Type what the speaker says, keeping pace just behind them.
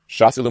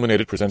Shas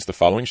Illuminated presents the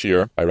following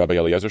shiur by Rabbi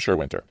Eliezer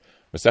Sherwinter.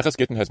 Maseches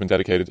Gittin has been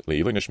dedicated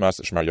Le'ilu Nishmas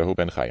Shmar Yahu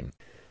ben Chaim.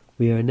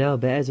 We are now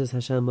Be'ezus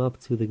Hashem up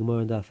to the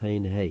Gemara Daf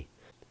Hayin Hey.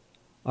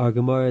 Our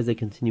Gemara is a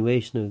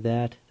continuation of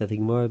that the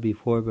Gemara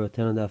before brought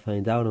down Daf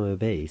Hayin down on our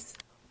base.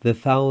 The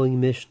following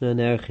Mishnah and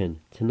Erchin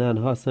Tanan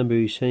Hasam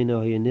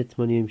B'Rishayna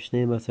Hayanitmanim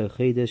Shnei Masar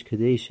Chedesh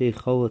Kadei Shei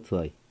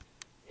Cholotlai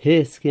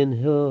Hiskin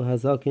Hill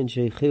Hazakin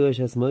Shei Chilosh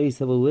As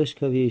Ma'isa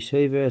V'Lishka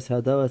V'Yeshever As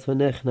Hadalas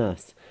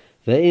V'Nechnas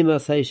Ve'im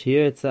Asay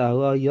Shiretz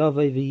Ahla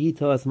Yavai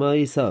V'Yito As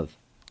Ma'isav.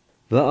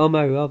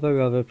 V'Amar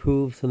Rava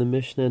proves from the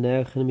Mishnah and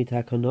Erchin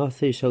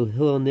Mitakonase Shal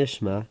Hillel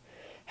Nishma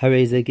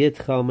Harei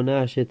Zegit Chal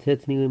Menashe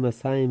Titni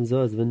L'Masayim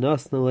Zoz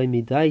V'Nosna Lei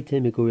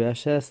Midaite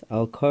Megureshes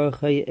Al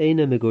Korchai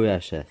Eina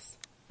Megureshes.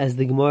 As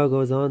the Gemara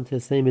goes on to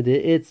say, from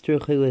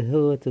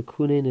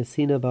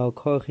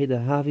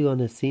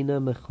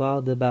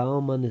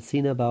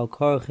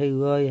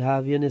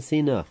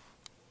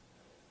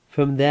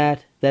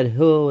that, that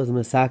Hillel was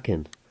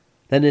Masakin.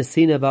 That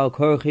Nesina Baal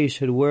Korchi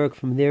should work.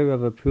 From there,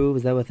 Rava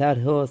proves that without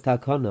Hillel's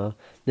Takana,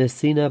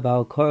 Nesina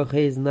Baal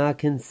Korchi is not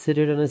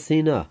considered a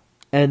Nesina.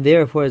 And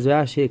therefore, as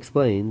Rashi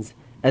explains,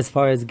 as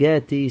far as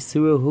get the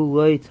Surahu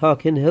Loi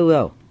Takin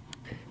Hillel.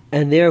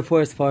 And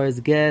therefore, as far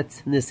as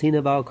get,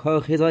 Nesina Baal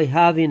Korchi is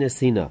Havi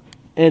Nesina.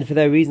 And for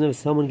that reason, if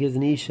someone gives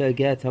an Isha a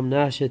get,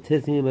 Amnasha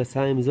Tithmi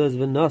Masayim Zuz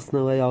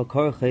V'Nosna Lei Al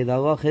Korchi, the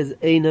halach is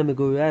Eina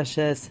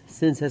Megureshes,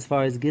 since as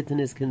far as Gittin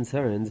is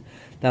concerned,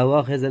 the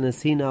halach is a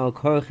Nesina Al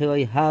Korchi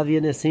Lei Havi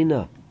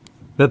Nesina.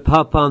 Reb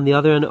Papa, on the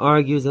other hand,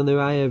 argues on the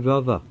Raya of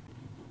Rava.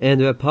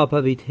 And Reb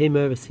Papa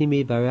V'Temer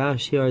V'Simi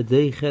Barashi are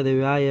Deiche the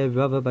Raya of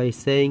Rava by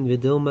saying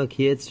V'Dilma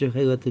Ki Yitzrich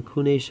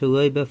L'Tekune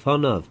Shaloi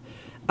B'Fanav.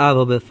 Our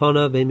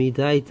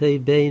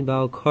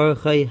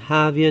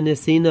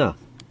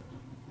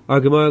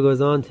Gemara goes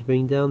on to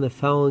bring down the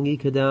following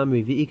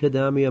Ikadamri.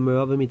 V'Ikadamri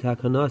Amarava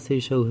Mitakanase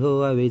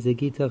Shohila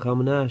Rezagita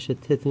Chamna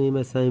Shetitni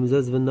Masayim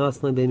Zuz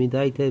V'Noslan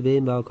B'Midaite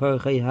Bein Bal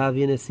Korchai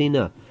Havia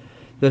Nesina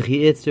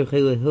V'Chi Itzrich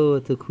L'Hila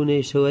Tekune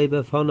Shalei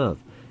B'Fanav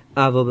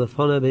Avo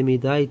B'Fanav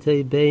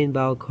B'Midaite Bein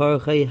Bal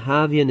Korchai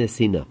Havia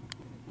Nesina.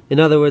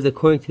 In other words,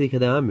 according to the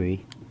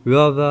Ikadamri,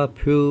 Rava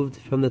proved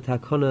from the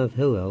Takana of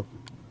Hillel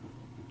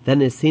that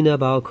Nesina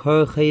Baal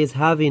Korchi is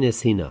Havi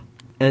Nesina,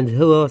 and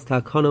Hillel's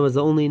Takana was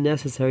only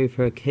necessary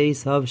for a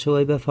case of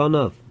Shalei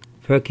B'Fanav.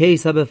 For a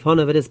case of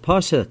B'Fanav it is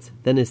Pashat,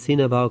 that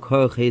Nesina Baal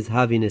Korchi is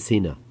Havi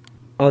Nesina.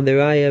 On the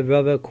Raya of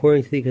Rava,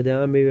 according to the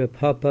Kadamri, Reb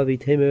Papa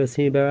V'Temer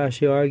V'Simi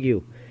Barashi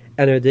argue,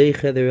 and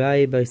Erdeicha the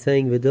Raya by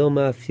saying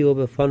V'Dilma Fuel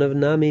B'Fanav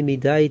Nami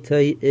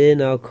Midaitai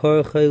in Al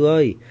Korchi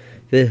Loi,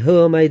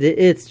 V'Hillel Mai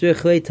De'itz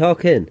Drichlei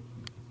Takin.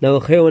 Now,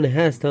 one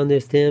has to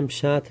understand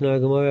Pshat in our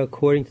Gemara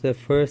according to the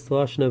first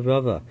Lashon of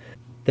Rava.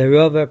 The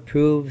Rava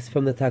proves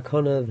from the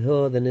Takana of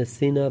Hillel that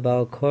Nesina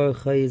Baal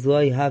Korchi is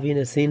Loi Havi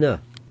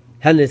Nesina.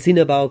 Had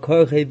Nesina Baal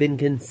Korchi been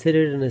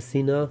considered a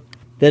Nesina,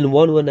 then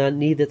one would not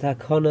need the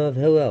Takana of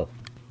Hillel.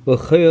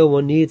 L'chira,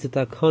 one needs the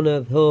Takana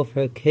of Hillel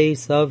for a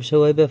case of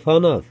Shalei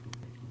B'Fanav.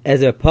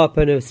 As our Papa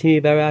and our Simi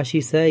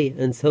Barashi say,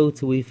 and so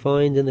too we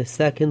find in the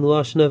second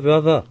Lashon of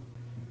Rava.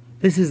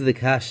 This is the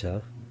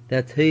Kasha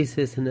that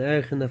Teisus and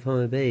Erchin the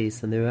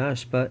Famabase and the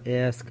Rashba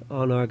ask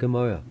on our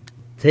Gemara.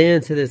 To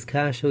answer this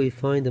kasha, we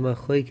find the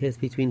machlokes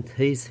between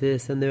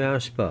Teisus and the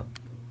Rashba.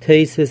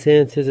 Teisus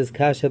answers this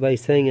kasha by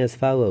saying as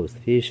follows: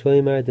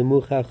 V'yishloimar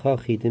demucha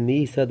chachi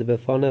demisa de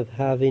befanav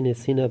havi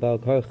nesina bal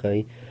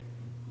karchai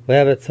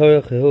v'yav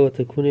tzorach hehul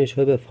tekune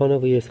shoi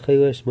befanav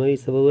v'yischelish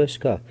ma'isa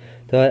v'lishka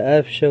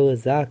da'efshel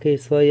l'zakei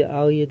sloi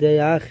al yedei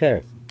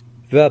acher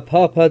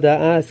v'apapa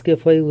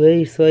da'askef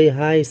le'lei sloi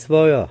hai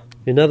svara.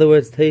 In other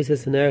words,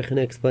 Teisus and Erchin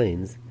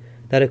explains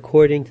that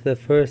according to the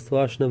first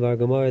Lashon of our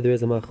Gemara, there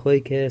is a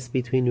machlokes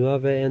between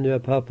Rava and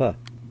Reb Papa.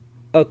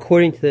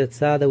 According to the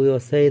Tzada, we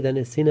will say that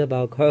Nesina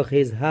Baal Korchi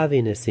is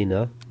Havi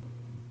Nesina.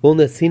 Will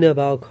Nesina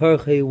Baal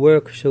Korchi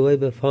work Shalei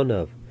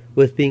B'Fanav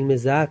with being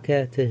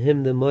mezakeh to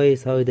him the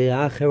mois halidei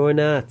acher or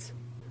not?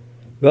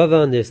 Rava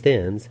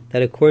understands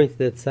that according to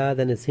the Tzada,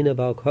 that Nesina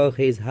Baal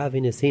Korchi is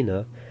Havi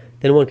Nesina,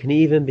 then one can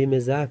even be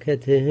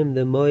mezakeh to him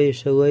the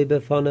mois Shalei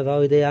B'Fanav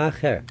halidei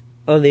acher.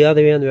 On the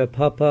other hand, Reb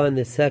Papa and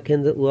the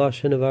second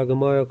Lashon of our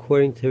Gemara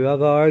according to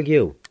Rava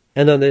argue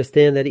and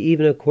understand that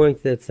even according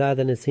to the Tzad,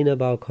 Nesina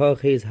Baal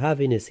Korchi is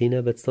Havi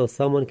Nesina, but still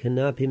someone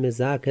cannot be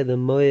mezakeh the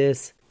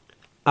moyes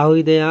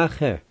alidei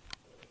acher.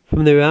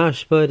 From the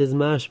Rashba, it is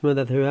mashma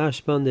that the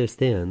Rashba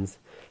understands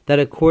that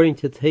according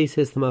to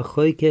Teisus, the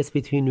machlokes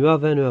between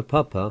Rava and Reb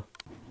Papa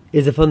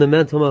is a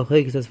fundamental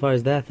machlokes as far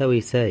as that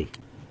we say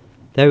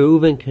that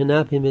Reuven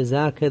cannot be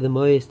mezakeh the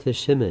moyes to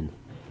Shimon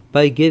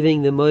by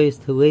giving the mois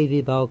to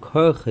Levi Baal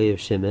Korchi of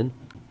Shimon.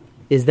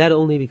 Is that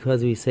only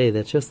because we say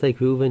that just like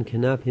Reuven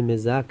cannot be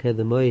mezakeh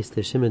the mois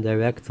to Shimon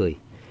directly,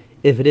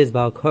 if it is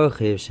Baal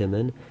Korchi of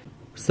Shimon,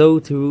 so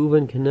to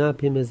Reuven cannot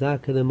be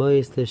mezakeh the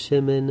mois to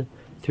Shimon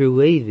through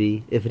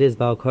Levi, if it is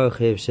Baal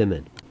Korchi of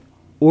Shimon?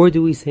 Or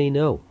do we say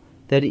no,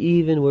 that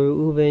even where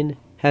Reuven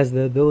has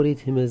the ability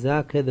to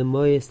mezakeh the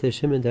mois to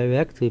Shimon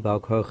directly, Baal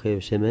Korchi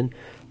of Shimon,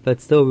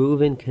 but still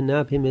Reuven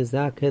cannot be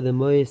mezakeh the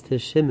mois to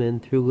Shimon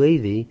through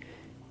Levi,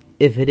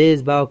 if it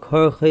is Baal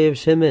Korchei of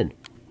Shimon?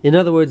 In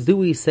other words, do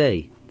we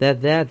say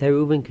that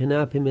Reuven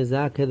cannot be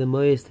mezakeh the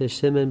moyes to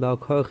Shimon Baal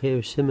Korchei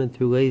of Shimon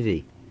through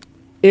Levi?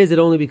 Is it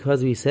only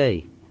because we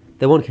say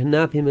that one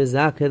cannot be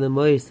mezakeh the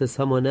moyes to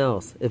someone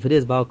else if it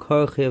is Baal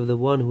Korchei of the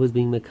one who is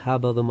being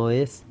mekabel the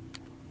moyes?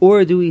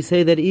 Or do we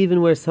say that even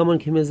where someone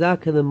can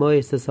mezakeh the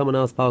moyes to someone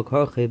else Baal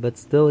Korchei, but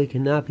still he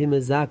cannot be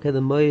mezakeh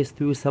the moyes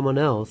through someone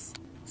else,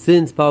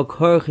 since Baal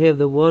Korchei of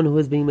the one who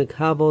is being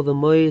mekabel the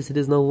moyes, it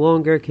is no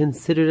longer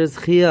considered as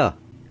chiyah?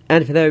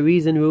 And for that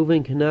reason,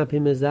 Reuven cannot be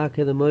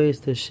mezakeh the moyes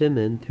to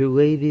Shimon through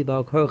Levi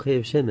Baal Korchei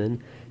of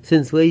Shimon,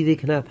 since Levi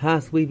cannot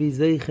possibly be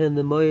zeicha in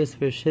the moyes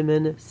for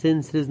Shimon,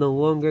 since it is no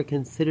longer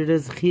considered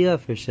as chiyah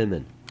for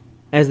Shimon.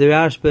 As the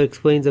Rashba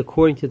explains,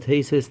 according to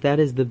Tesis, that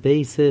is the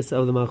basis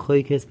of the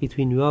machlokes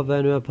between Rava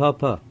and Rav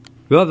Papa.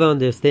 Rava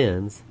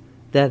understands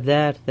that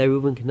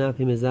Reuven cannot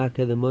be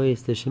mezakeh the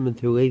moyes to Shimon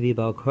through Levi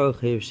Baal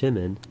Korchei of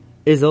Shimon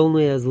is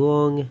only as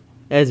long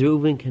as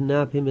Reuven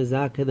cannot be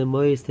mezakeh the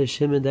moyes to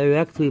Shimon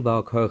directly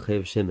Baal Korchei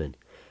of Shimon.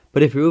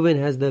 But if Reuven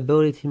has the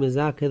ability to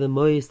mezakeh the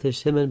moyes to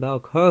Shimon Baal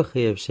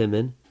Korchei of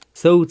Shimon,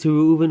 so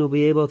too Reuven will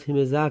be able to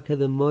mezakeh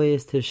the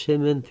moyes to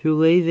Shimon through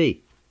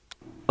Levi.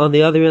 On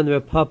the other hand,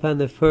 Rav Papa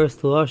and the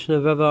first Lashon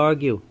of Rava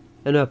argue,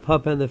 and Rav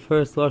Papa and the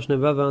first Lashon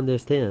of Rava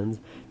understands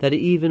that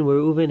even where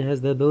Reuven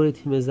has the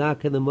ability to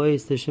mezakeh the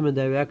moyes to Shimon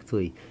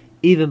directly,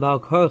 even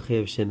Baal Korchei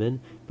of Shimon,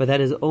 but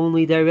that is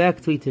only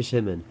directly to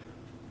Shimon.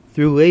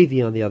 Through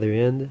Levi, on the other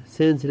hand,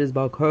 since it is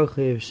Baal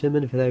Korchei of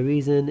Shimon, for that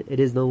reason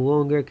it is no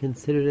longer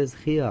considered as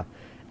chiyah,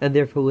 and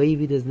therefore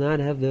Levi does not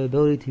have the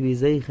ability to be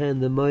zeicha in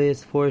the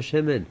moyes for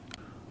Shimon.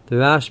 The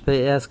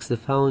Rashba asks the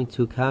following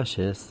two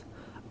kashas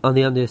on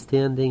the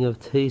understanding of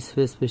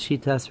Teisvis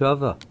B'Shitas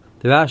Rava.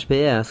 The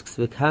Rashba asks,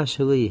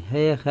 "V'kasha li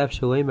heich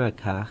efshar leimer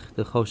kach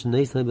d'chol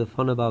sheneisei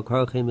b'fanav Baal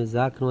Korchei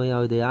mezaknu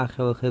al yedei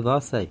acher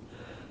l'chivasei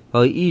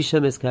v'isha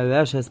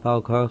miskareshes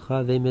Baal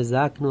Korchei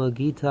v'mezaknu al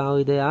gita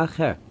al yedei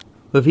acher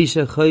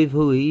v'isha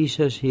choivhu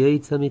l'isha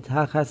sheyitza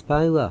mitachas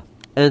baila."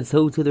 And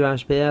so too the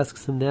Rashba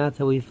asks him that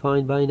we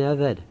find by an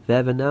Eved.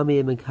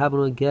 V'evanami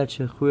emekabel get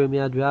shechur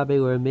miyad Rabbi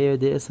or meir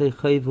de'isei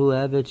choivhu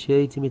Eved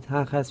sheyitza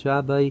mitachas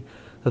Rabbi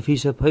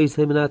v'isha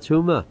poisei minat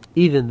truma.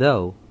 Even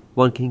though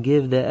one can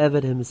give the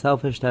Eved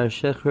himself a shtar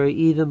shechur,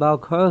 even Baal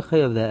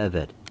Korchei of the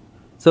Eved.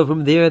 So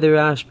from there the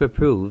Rashba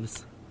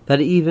proves that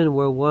even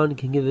where one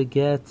can give a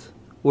get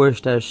or a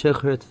shtar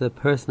shechur to the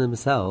person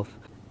himself,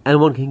 and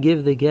one can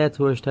give the get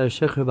or a shtar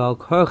shechur Baal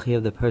Korchei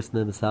of the person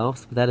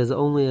himself, but that is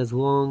only as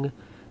long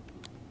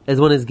as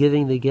one is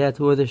giving the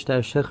get or the shtar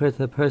shechur to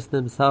the person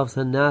himself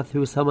and not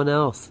through someone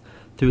else.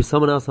 Through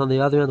someone else on the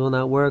other hand will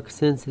not work,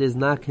 since it is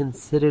not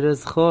considered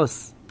as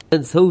chos.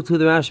 And so too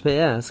the Rashba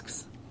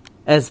asks,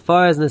 as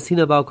far as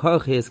Nesina Baal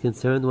Korchei is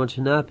concerned, one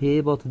should not be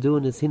able to do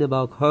Nesina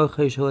Baal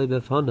Korchei Sholei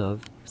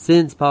B'fanav,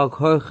 since Baal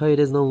Korchei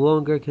is no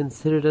longer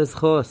considered as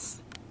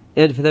chos.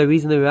 And for that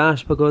reason the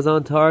Rashba goes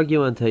on to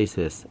argue on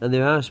Teisvis, and the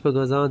Rashba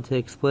goes on to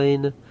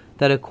explain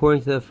that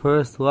according to the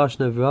first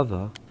Lashon of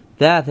Rava,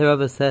 that the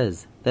Rava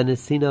says that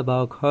Nesina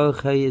Baal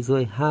Korchei is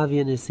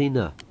Lehavia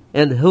Nesina,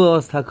 and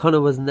Hilos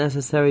Takana was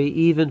necessary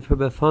even for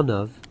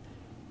B'fanav,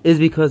 is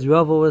because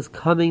Rava was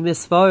coming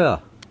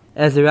Misvara.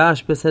 As the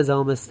Rashba says,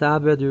 Al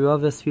Mestabra du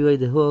Rava Sfilei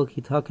Dehul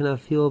Ki Takana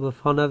Fil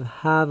B'fanav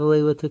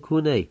Havele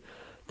L'Tekune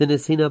the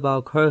Nesina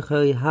Baal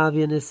Korchei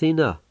Lehavia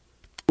Nesina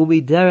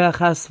Umi Derech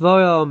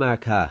HaSvara Omar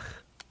Kach.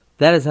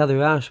 That is how the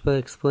Rashba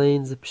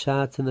explains the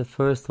Pshat in the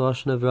first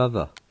Lashon of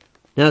Rava.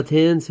 Now to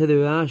answer the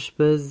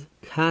Rashba's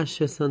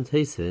Kashas on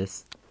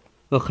Tesis,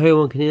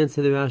 one can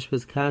answer the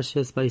Rashba's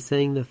Kashas by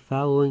saying the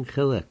following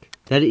chilek,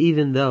 that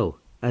even though,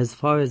 as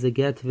far as the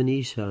get of an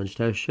Isha and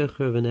shtar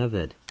shechur of an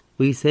Eved,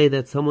 we say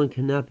that someone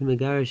cannot be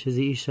megarish as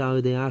Isha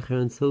al yedei acher,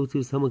 and so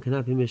too someone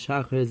cannot be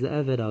meshacher as the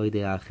Eved al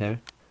yedei acher,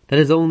 that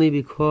is only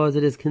because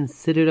it is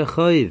considered a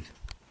chayv.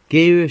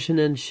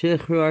 Gerishin and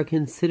shechur are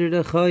considered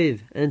a chayv,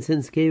 and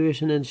since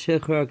Gerishin and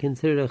shechur are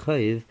considered a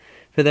chayv,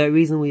 for that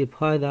reason we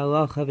apply the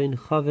halacha v'in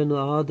chavin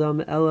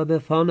la'adam ela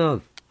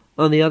b'fanav.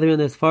 On the other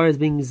hand, as far as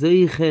being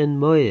zeicha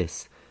and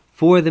moyes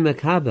for the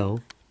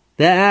mekabel,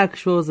 the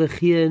actual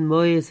zechia and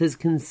moyes is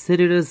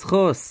considered as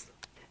chos.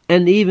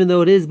 And even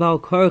though it is Baal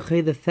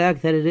Korchei, the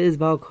fact that it is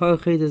Baal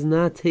Korchei does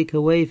not take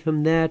away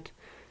from that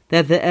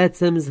the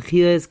etzem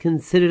zechia is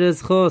considered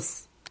as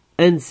chos.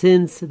 And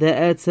since the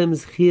etzem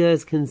zechia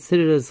is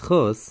considered as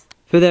chos,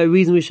 for that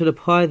reason we should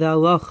apply the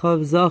halacha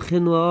of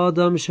zachin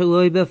la'adam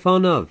shaloi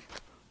b'fanav.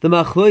 The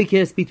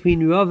machlokes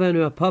between Rava and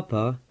Rav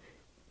Papa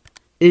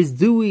is,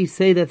 do we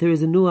say that there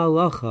is a new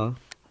halacha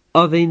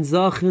of ein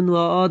zachin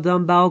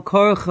la'adam Baal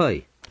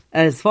Korchei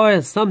as far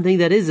as something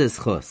that is as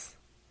chos?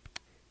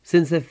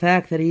 Since the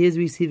fact that he is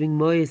receiving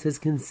moyes is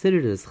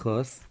considered as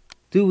chos,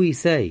 do we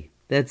say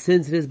that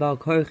since it is Baal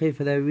Korchei,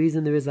 for that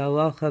reason there is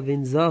halacha of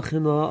ein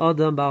zachin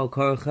la'adam Baal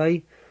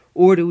Korchei?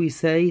 Or do we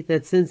say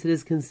that since it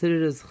is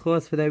considered as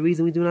chos, for that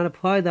reason we do not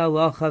apply the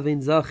halacha of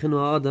ein zachin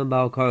la'adam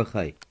Baal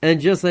Korchei? And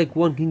just like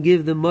one can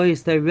give the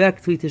moyes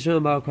directly to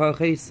Shimon Baal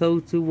Korchei, so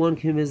too one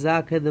can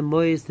mizakeh the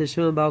moyes to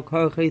Shimon Baal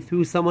Korchei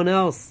through someone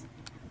else.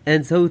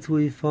 And so too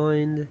we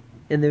find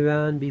in the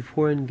Ran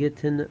before in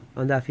Gittin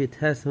on Daf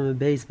Yates from a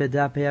base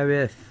Bedape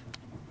Arif.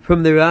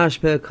 From the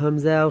Rashba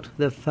comes out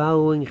the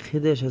following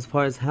Chiddush as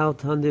far as how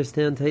to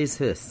understand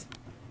Tosfos.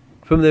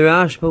 From the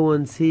Rashba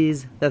one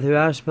sees that the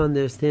Rashba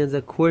understands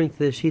according to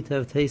the Shita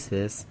of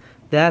Tosfos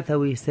that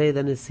we say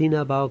that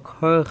Nesina Bal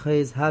Korcha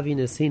is having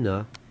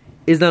Nesina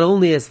is not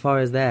only as far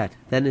as that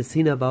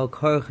Nesina Bal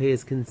Korcha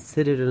is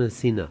considered a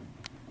Nesina,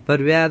 but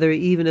rather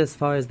even as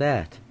far as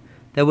that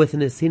with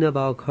Nesina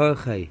Bal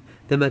Korcha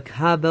the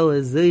Makabel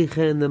is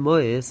Zeicha in the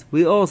Moyes,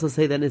 we also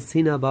say that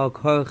Nesina Bal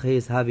Korcha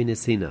is having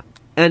Nesina.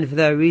 And for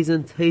that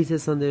reason,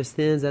 Tosfos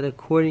understands that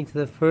according to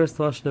the first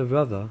Lashon of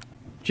Rava,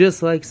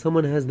 just like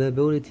someone has the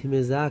ability to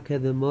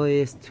mizaka the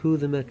Moyes to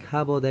the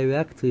Makabel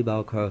directly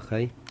Bal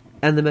Korcha,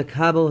 and the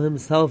Makabel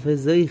himself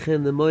is Zeicha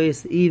in the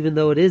Moyes even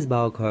though it is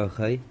Bal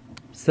Korcha,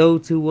 so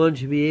too one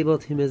should be able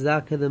to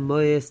mizaka the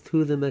Moyes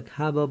to the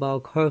Makabel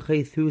Bal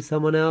Korcha through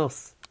someone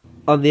else.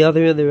 On the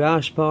other hand, the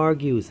Rashba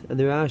argues, and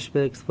the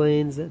Rashba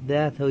explains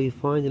that we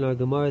find in our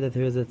Gemara that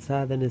there is a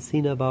tzad that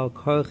Nesina Bal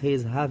Korcha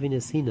is having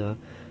Nesina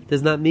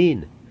does not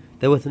mean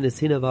that with the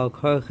Nesina Bal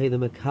Korcha the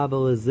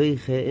Makabel is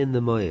Zeicha in the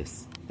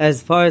Moyes.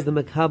 As far as the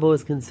Makabel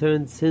is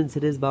concerned, since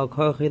it is Bal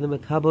Korcha, the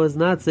Makabel is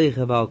not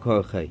Zeicha Bal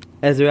Korcha.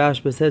 As the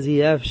Rashba says,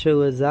 Yefshe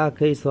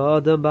L'Zakei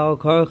Sa'adam Bal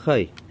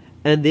Korcha.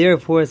 And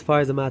therefore, as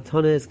far as the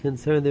Matana is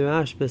concerned, the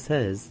Rashba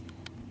says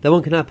that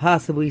one cannot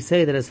possibly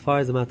say that as far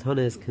as the Matana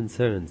is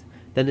concerned,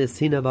 that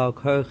Nesina Bal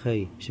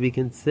Korcha should be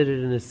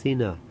considered a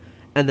Nesina,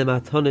 and the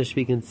Matana should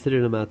be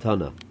considered a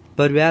Matana.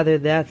 But rather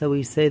that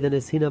we say that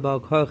Nesina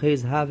Bal Korcha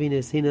is having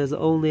Nesina is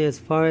only as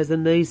far as the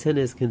Nisan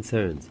is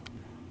concerned.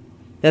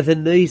 That the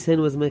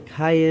Nisan was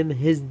Mekayim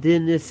his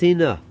din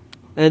Nesina,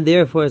 and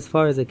therefore as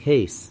far as a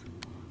case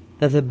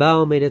that the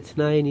Baal made a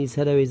Tanai and he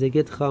said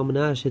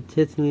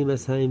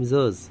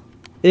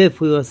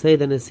if we will say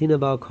that Nesina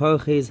Bal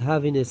Korcha is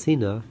having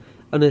Nesina,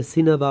 a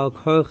Nesina Bal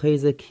Korcha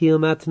is a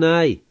Kiyum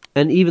Atnai.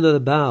 And even though the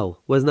Baal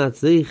was not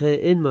Zeicha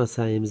in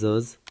Masayim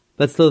Zuz,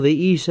 but still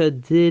the Isha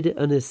did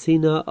a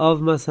Nesina of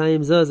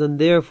Masayim Zuz, and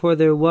therefore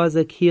there was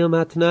a Kiyum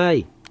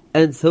Atnai.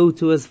 And so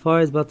too, as far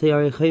as Batei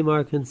Arichem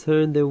are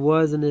concerned, there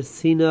was a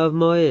Nesina of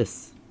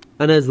Moyes.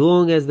 And as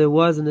long as there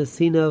was a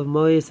Nesina of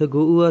Moyes, a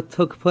Ge'ula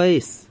took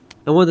place.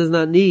 And one does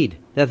not need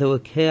that the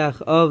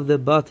Lekeach of the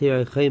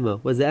Batei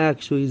Arichem was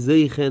actually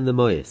Zeicha in the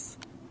Moyes.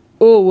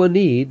 All one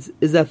needs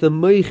is that the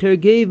Meicher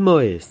gave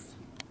Moyes.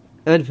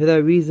 And for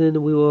that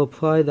reason, we will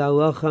apply the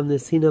halacha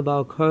Nesina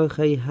Bal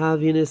Korcha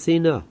Havi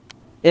Nesina.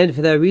 And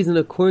for that reason,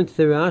 according to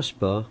the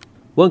Rashba,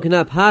 one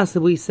cannot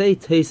possibly say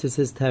Tosfos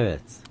is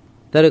teretz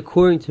that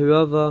according to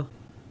Rava,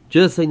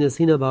 just like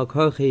Nesina Bal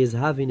Korcha is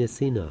having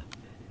Nesina,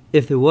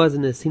 if there was a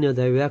Nesina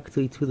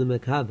directly to the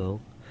Makabel,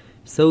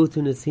 so to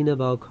Nesina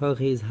Bal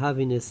Korcha is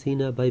having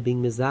Nesina by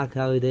being mizaka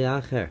al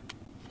yedei acher.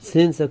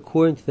 Since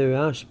according to the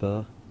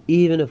Rashba,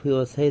 even if we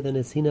will say that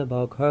Nesina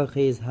Bal Korcha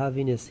is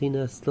having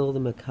Nesina, still the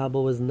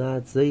Makabel was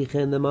not Zeicha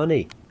in the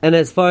money. And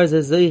as far as the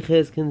Zeicha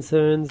is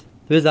concerned,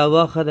 there is a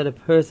halacha that a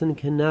person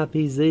cannot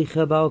be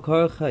Zeicha Bal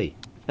Korcha.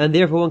 And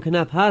therefore one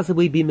cannot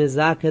possibly be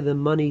Mezaka the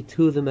money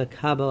to the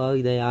Makabel al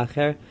yedei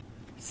acher,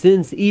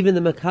 since even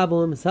the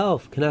Makabel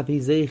himself cannot be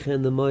Zeicha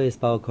in the Moyes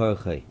Bal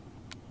Korcha.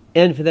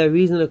 And for that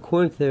reason,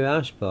 according to the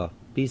Rashba,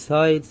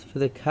 besides for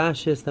the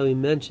kashas that we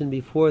mentioned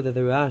before that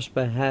the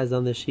Rashba has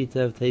on the Shita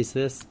of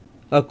Tosfos,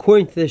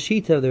 according to the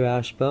Shita of the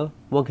Rashba,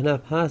 one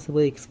cannot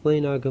possibly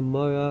explain our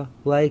Gemara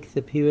like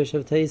the Pirush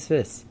of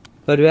Tosfos,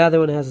 but rather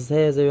one has to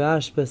say as the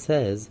Rashba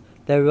says,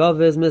 that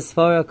Rav is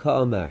Misfara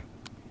Ka'amar.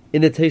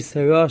 In the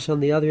Tosfos, on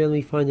the other hand,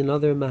 we find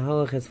another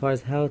Mahalach as far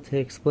as how to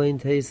explain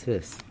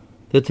Tosfos.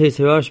 The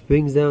Tosfos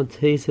brings down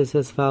Tosfos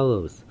as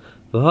follows: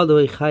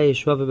 V'hadoi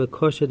chayish Rav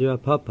b'kosher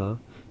d'Rapapa,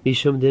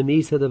 mishum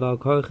demisa d'Bal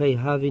Korcha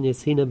havi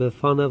nesina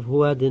b'fanav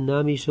hua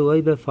dinami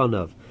shaloi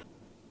b'fanav.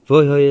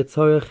 Voy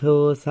tzorech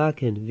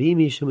hilosaken vi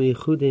mishum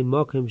yichude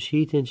mokem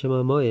shitin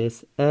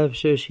shemamoyes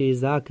evsher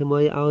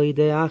shizakemoy al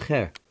yedei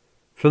acher.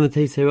 From the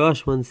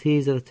Tosfos, one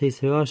sees that the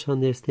Tosfos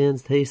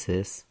understands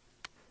Tosfos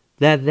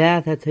that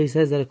Tosfos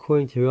says that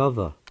according to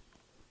Rava,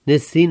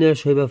 nesina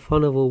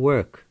shebafanav will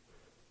work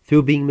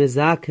through being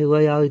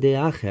mezakei al yedei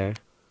acher.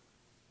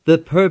 The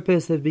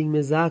purpose of being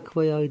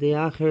mezakei al yedei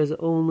acher is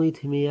only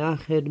to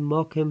miyached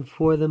mokem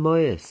for the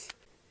moyes.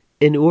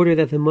 In order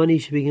that the money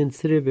should be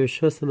considered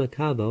b'rshus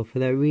makabel, for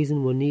that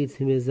reason one needs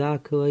to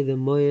mezakei the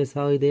moyes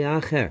al yedei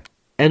acher.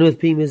 And with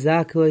being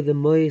mezakei the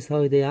moyes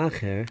al yedei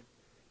acher,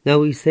 now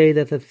we say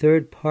that the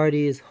third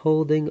party is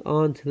holding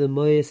on to the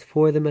moyes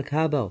for the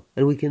makabel,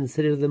 and we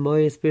consider the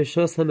moyes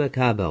b'rshus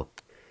makabel.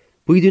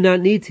 We do not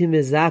need to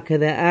mezaka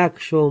the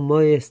actual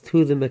moyes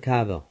to the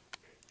makabel.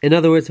 In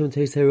other words, from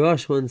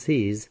Tosfos one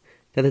sees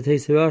that the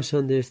Tosfos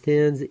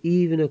understands,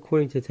 even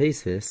according to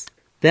Tosfos,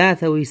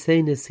 that we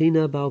say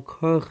Nesina Bal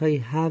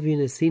Korcha Havi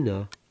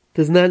Nesina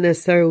does not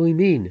necessarily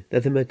mean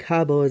that the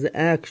Makabel is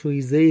actually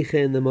Zeicha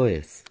in the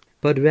Moyes,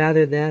 but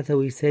rather that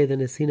we say the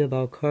Nesina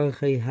Bal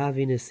Korcha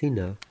Havi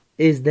Nesina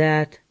is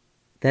that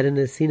a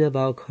Nesina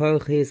Bal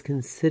Korcha is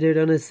considered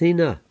a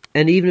Nesina.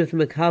 And even if the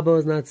Makabel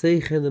is not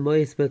Zeicha in the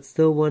Moyes, but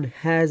still one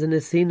has a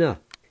Nesina.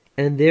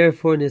 and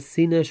therefore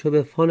nesina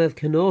shebefonav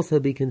can also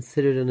be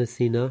considered a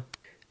nesina,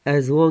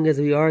 as long as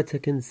we are to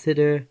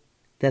consider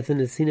that the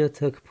nesina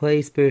took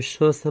place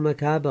b'reshus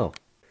hamakabel,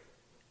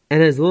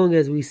 and as long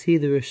as we see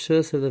the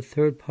reshus of the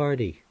third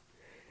party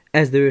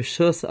as the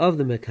reshus of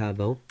the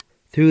makabel,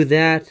 through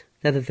that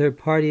the third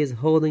party is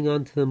holding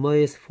on to the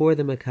moyes for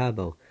the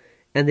makabel,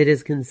 and it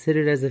is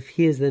considered as if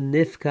he is the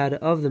nifkad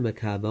of the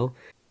makabel.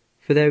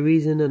 For that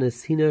reason, a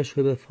nesina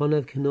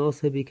shebefonav can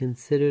also be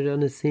considered a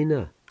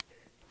nesina.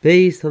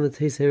 Based on the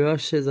Teisei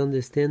Rosh's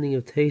understanding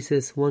of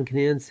Teisus, one can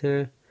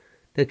answer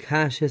the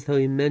kashas that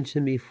we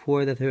mentioned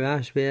before, that the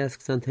Rashbi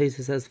asks on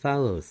Teisus as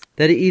follows: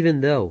 that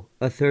even though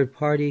a third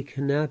party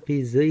cannot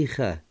be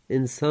zeicha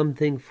in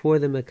something for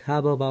the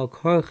makabel bal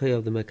korche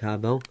of the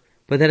makabel,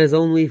 but that is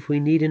only if we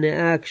need an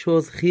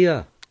actual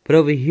zchia. But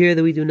over here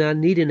that we do not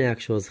need an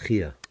actual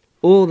zchia.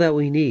 All that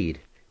we need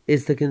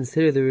is to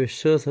consider the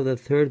reshus of the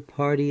third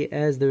party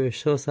as the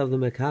reshus of the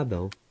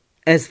makabel.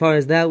 As far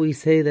as that, we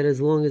say that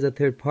as long as a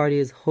third party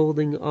is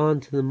holding on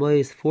to the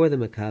moyes for the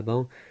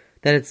makabel,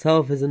 that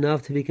itself is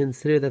enough to be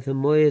considered that the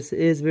moyes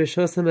is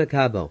reshus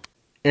makabel,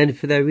 and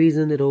for that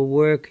reason it will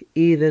work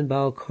even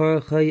bal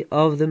korche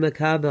of the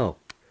makabel.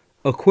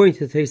 According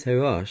to Teisei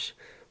Rosh,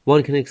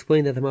 one can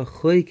explain that the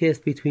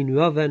machlokes between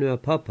Rava and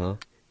Rav Papa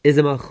is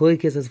a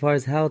machlokes as far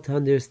as how to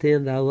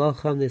understand the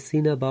halacha of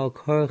nesina bal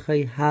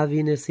korche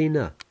havi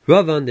nesina.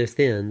 Rava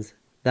understands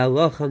the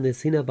halacha of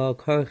nesina bal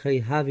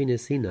korche havi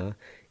nesina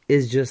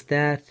is just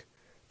that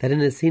a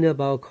nesina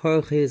bal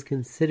korche is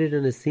considered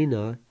a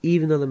nesina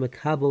even though the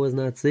makabel was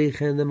not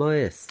zeicha in the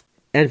moyes.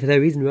 And for that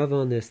reason Rava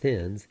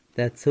understands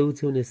that so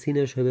too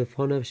nesina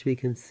shebefonav should be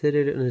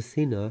considered a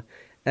nesina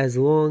as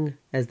long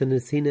as the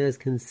nesina is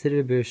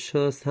considered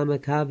b'reshus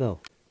hamakabel.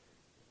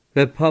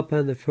 Rav Papa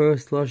and the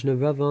first Lashon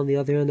of Rava on the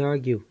other hand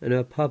argue, and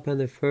Rav Papa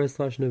and the first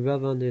Lashon of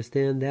Rava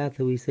understand that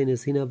we say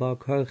nesina bal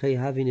korche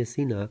havi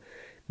nesina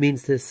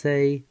means to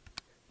say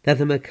that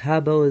the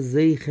makabel is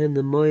zeicha in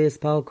the moyes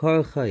bal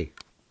korche.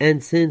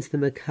 And since the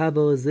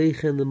makabel is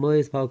zeicha in the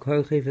moyes bal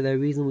korche, for that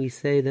reason we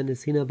say that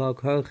nesina bal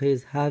korche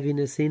is havi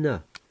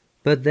nesina.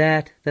 But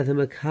that the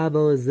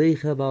makabel is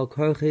zeicha bal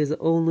korche is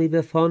only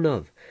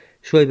befonav.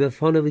 Shoi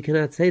befonav we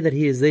cannot say that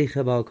he is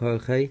zeicha bal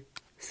korche,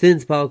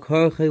 since bal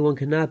korche one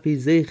cannot be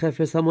zeicha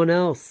for someone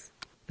else.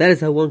 That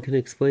is how one can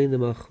explain the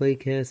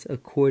machlokes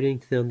according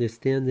to the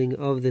understanding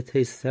of the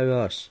Teisei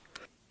Rosh.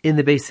 In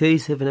the Beis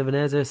Yosef and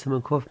Eliezer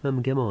Simon Kof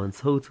Mem Gimel, and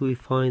so too we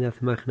find that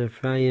the Machne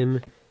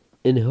Ephraim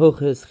in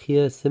Hoches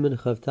Chia Simon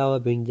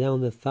Chavtala bring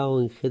down the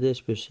following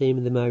chiddush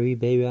b'shem the Mari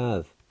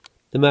Beirav.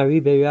 The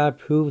Mari Beirav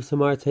proves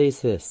from our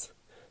Teisus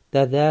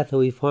that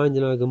we find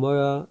in our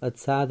Gemara a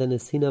tzad and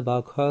nesina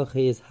bal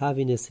korche is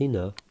havi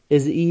nesina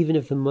is even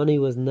if the money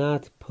was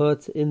not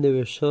put in the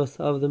reshus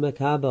of the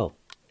makabel.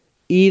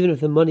 Even if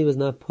the money was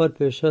not put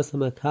b'reshus of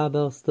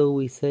makabel, still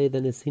we say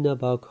that nesina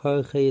bal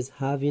korche is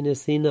havi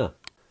nesina.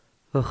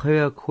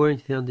 According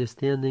to the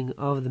understanding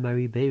of the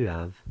Mari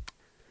Beirav,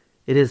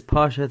 it is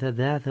pasha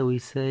that we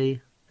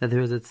say that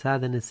there is a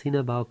tzad and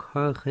nesina bal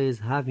korche is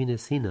havi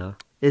nesina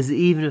is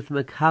even if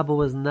the makabel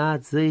was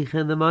not zeicha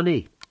in the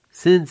money.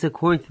 Since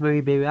according to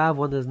Mari Beirav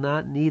one does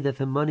not need that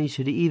the money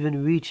should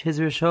even reach his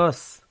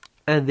reshus,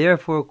 and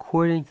therefore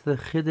according to the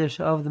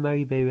chiddush of the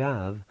Mari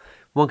Beirav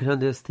one can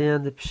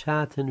understand the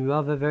pshat and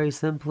Rava very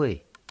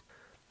simply.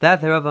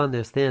 That the Rava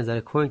understands that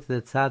according to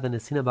the tzad and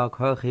nesina bal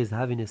korche is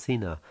havi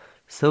nesina,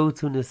 so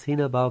too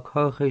nesina bal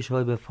korche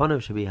sholei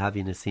befonav should be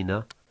havi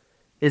nesina,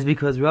 is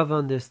because Rava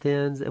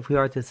understands if we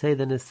are to say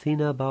that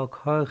nesina bal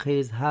korche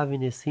is havi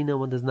nesina,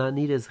 one does not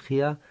need his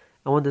chia,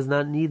 and one does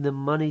not need the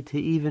money to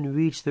even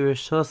reach the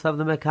reshus of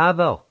the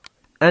makabel.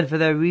 And for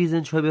that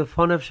reason, sholei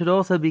befonav should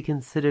also be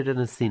considered a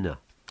nesina.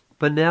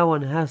 But now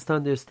one has to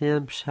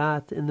understand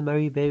pshat in the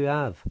Mari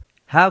Beirav.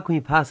 How can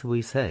we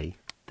possibly say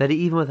that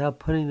even without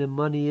putting the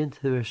money into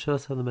the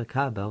reshus of the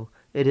makabel,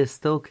 it is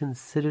still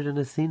considered a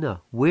nesina?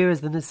 Where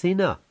is the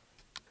nesina?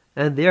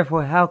 And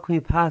therefore, how can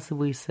we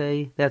possibly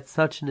say that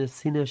such a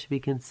nesina should be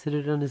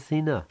considered a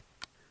nesina?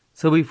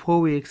 So before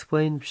we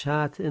explain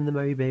pshat in the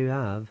Mari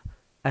Beirav,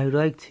 I would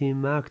like to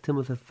mark them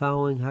with the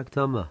following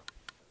hakdama.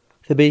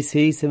 The Beis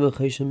Yosef and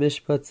Choshen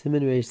Mishpat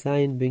Siman Reish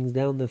Zayin brings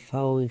down the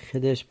following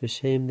chiddush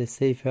b'shem the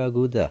Sefer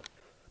Aguda.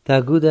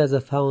 The Aguda has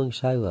the following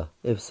shaila: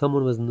 if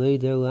someone was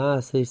neider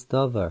la'aseis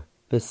davar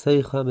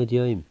b'seicha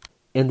midyoim,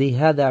 and he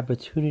had the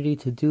opportunity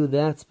to do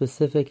that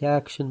specific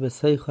action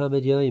b'seicha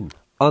midyoim,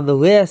 on the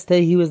last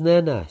day he was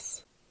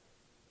nanas,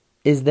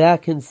 is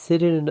that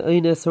considered an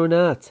oines or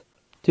not?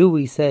 Do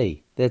we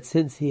say that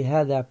since he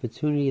had the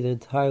opportunity the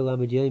entire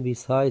Lamed Yom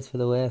besides for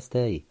the last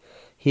day,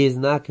 he is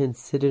not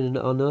considered an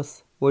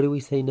onus, or do we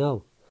say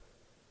no?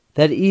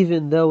 That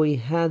even though he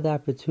had the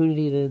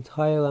opportunity the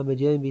entire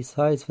Lamed Yom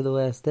besides for the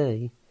last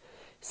day,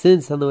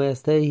 since on the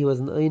last day he was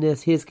an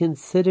oines, he is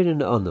considered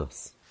an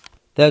onus.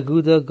 The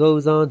Aguda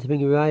goes on to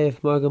bring raya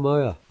from our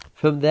Gemara,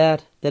 from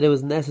that it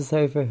was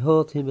necessary for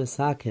Hil to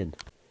masakin.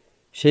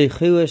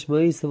 Sheichilash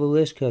mo'isav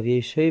ulishkav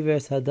yeshever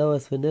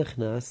sadalas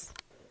v'nichnas.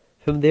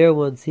 From there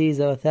one sees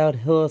that without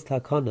Hilas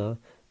Takana,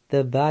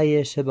 the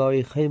bayis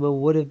shebarichema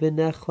would have been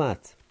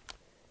nechlat,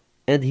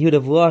 and he would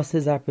have lost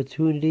his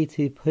opportunity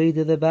to pay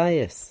to the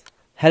bayis.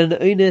 Had an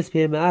oines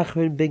b'yom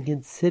Acharon been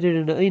considered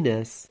an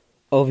oines,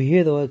 over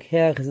here the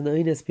lokeach is an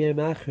oines b'yom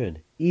Acharon,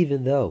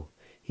 even though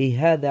he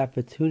had the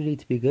opportunity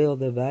to beguile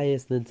the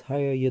bayis the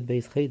entire Yud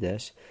Beis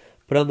Chodesh,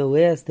 but on the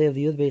last day of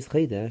the Yud Beis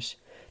Chodesh,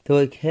 the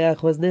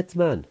lokeach was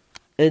nitzman.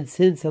 And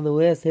since on the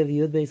last day of the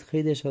Yud Beis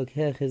Chodesh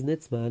lokeach is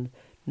nitzman,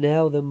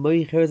 now the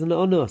moicher is an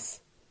onus.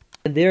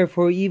 And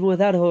therefore, even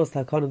without host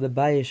hakonim, the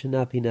bayis should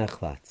not be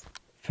nechlat.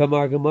 From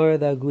our Gemara,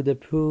 the Aguda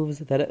proves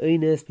that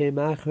oines b'yom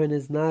Acharon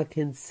is not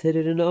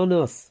considered an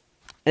onus.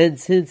 And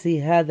since he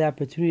had the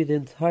opportunity the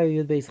entire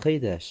Yud Beis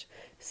Chodesh,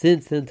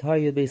 since the entire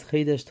Yud Beis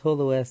Chodesh told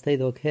the last day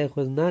the lokeach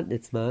was not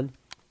nitzman,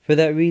 for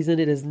that reason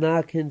it is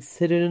not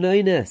considered an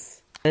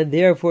oines. And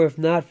therefore, if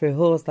not for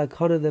host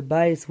hakonim, the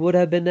bayis would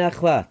have been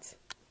nechlat.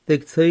 The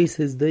Ktsois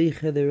is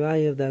doiche the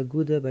Raya of the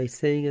Aguda by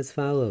saying as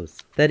follows,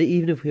 that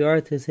even if we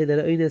are to say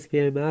that oines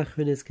b'yom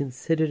Acharon is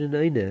considered an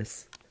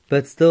oines,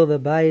 but still the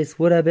bayis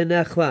would have been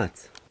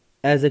nechlat.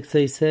 As the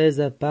Ktsois says,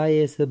 that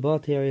bayis the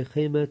bati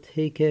arichema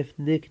tekef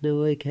nikne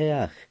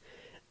loikeach,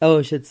 el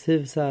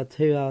shetzivsa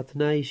atira al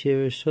tnai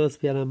shirishos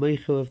b'yal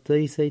hamoichu of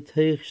doisei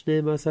teich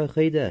shnei masar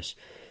chodesh,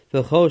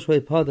 v'chol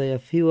shvei padai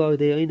afilu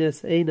de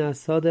oines ein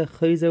asada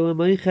chozer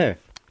u'moicher.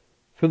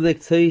 From the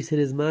Ktsois it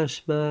is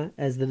mashma,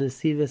 as the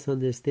Nesivus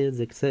understands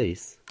the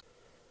Ktsois,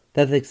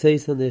 that the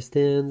Ktsois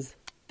understands,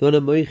 when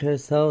a moicher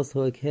sells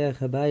lokeach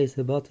habayis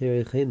habati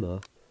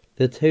arichema,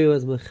 the Torah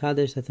was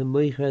mechadish that the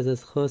moicher has a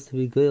schos to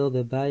beguile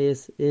the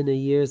bayis in a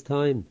year's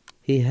time.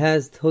 He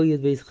has till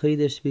Yud Beis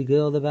Chodesh to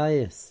beguile the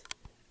bayis,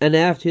 and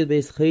after Yud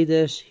Beis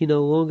Chodesh he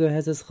no longer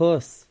has a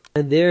schos.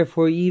 And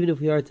therefore, even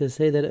if we are to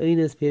say that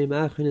oines b'yom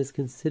Acharon is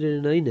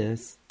considered an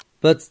oines,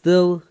 but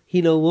still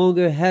he no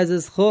longer has a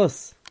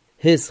schos.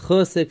 His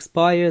schos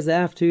expires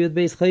after Yud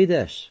Beis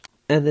Chodesh,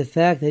 and the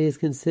fact that he is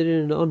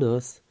considered an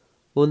onus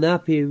will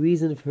not be a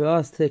reason for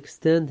us to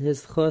extend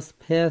his schos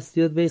past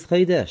Yud Beis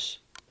Chodesh.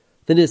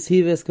 The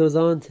Nesivus goes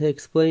on to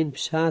explain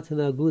Pshat and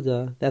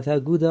Aguda, that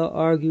the Aguda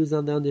argues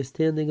on the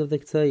understanding of the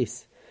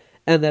Ktsois,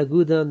 and the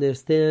Aguda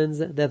understands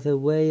that the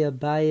way a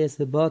bayis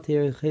habati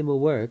arichema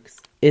works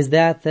is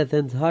that the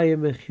entire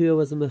mechira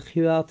was a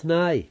mechira al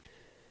tnai,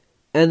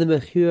 and the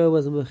mechira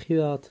was a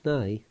mechira al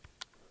tnai,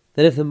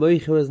 that if the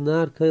moicher was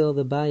not goyel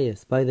the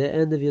bayis by the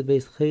end of Yud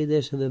Beis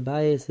Chodesh and the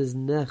bayis is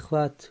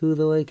nechlat to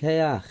the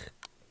lokeach,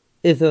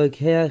 if the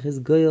lokeach is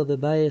goyel the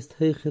bayis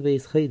teich Yud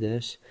Beis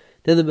Chodesh,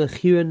 then the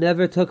mechira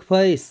never took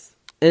place.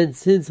 And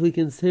since we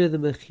consider the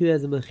mechira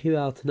as a mechira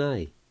al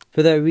tnai,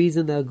 for that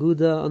reason the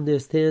Aguda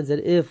understands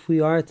that if we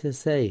are to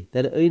say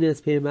that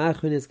oines b'yom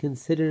Acharon is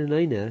considered an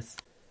oines,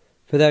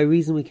 for that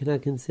reason we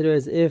cannot consider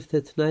as if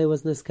the tnai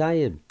was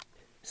neskayim,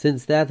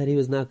 since that he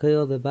was not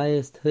goyel the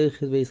bayis teich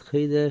Yud Beis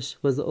Chodesh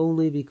was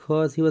only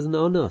because he was an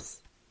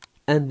onus,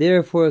 and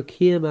therefore a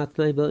kiyum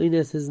atnai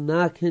ba'oines is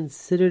not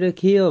considered a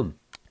kiyum.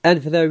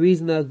 And for that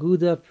reason the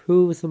Aguda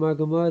proves from our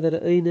Gemara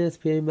that oines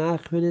b'yom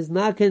Acharon is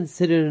not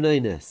considered an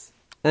oines,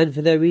 and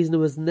for that reason it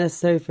was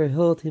necessary for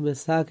Hil to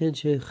masaken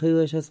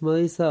sheichilush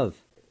asmaisav.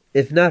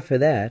 If not for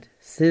that,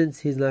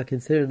 since he's not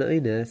considered an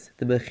oines,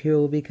 the mechira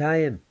will be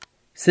kayim,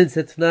 since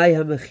the tnai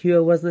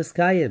ha-mechira was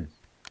neskayim.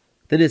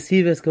 The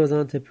Nesivus goes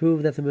on to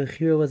prove that the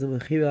mechira was a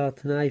mechira al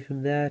tnai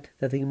from that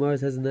the Gemara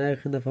says in the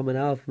Erchin of Aman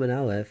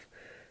Aleph,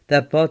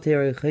 that bati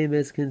arichema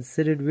is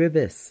considered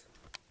ribis,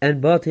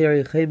 and bati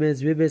arichema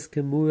is ribis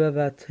gemura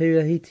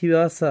v'atera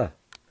hitirasa.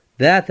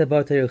 That the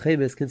bati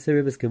arichema is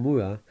considered ribis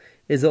gemura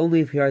is only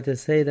if we are to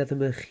say that the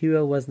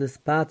mechira was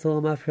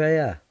nispatel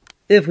mafreya.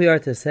 If we are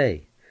to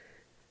say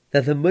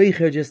that the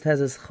moicher just has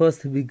a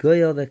schos to be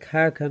goyel the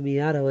karka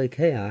miyad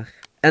halekeach,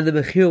 and the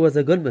mechira was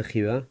a good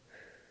mechira,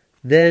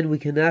 then we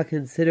cannot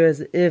consider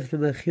as if the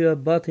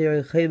mechira bati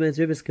arichema is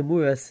ribis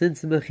gemura since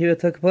the mechira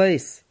took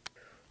place.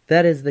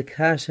 That is the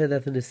kasha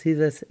that the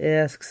Nesivus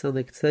asks on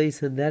the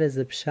Ktsois, and that is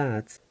the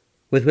pshat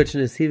with which the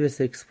Nesivus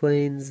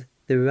explains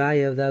the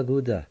raya of the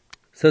Aguda.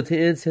 So to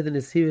answer the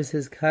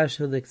Nesivus'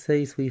 kasha on the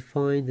Ktsois, we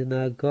find an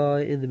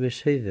Agah in the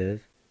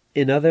Mesheviv,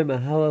 another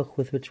mahalach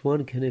with which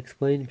one can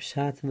explain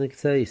pshat in the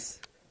Ktsois.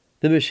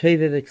 The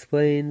Mesheviv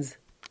explains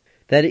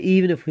that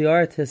even if we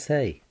are to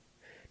say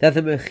that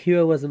the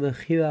mechira was a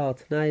mechira al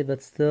tnai,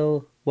 but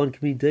still one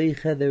can be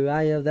doiche the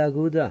raya of the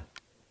Aguda.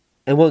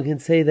 And one can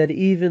say that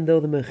even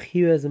though the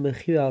mechira is a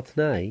mechira al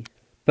tnai,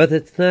 but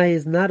the tnai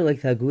is not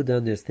like the Aguda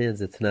understands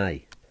the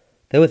tnai.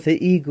 That with the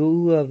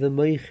igua of the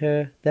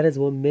moicher, that is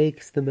what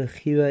makes the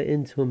mechira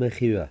into a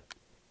mechira.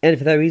 And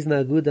for that reason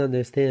the Aguda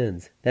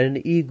understands that an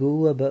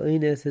igua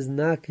ba'oines is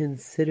not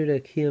considered a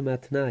kiyam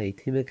atnai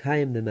to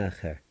mekayim the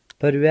mecher,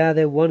 but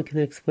rather one can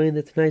explain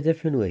the tnai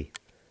differently.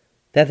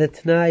 That the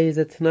tnai is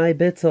a tnai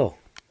bittul.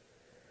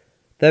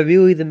 That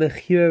really the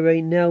mechira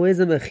right now is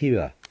a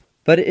mechira.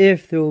 But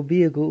if there will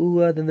be a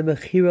geula, then the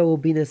mechira will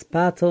be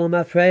nispatel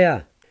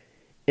mafreya.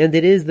 And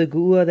it is the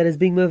geula that is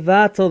being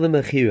mevatel the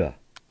mechira.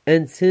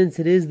 And since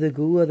it is the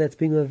geula that's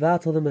being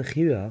mevatel the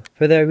mechira,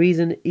 for that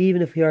reason,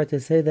 even if we are to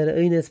say that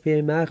oines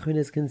b'yom Acharon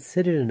is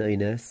considered an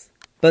oines,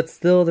 but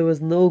still there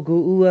was no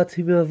geula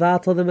to be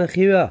mevatel the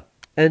mechira.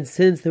 And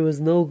since there was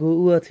no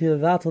geula to be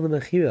mevatel the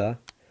mechira,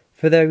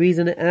 for that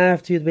reason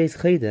after Yud Beis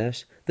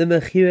Chodesh, the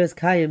mechira is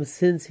kayim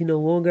since he no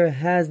longer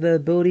has the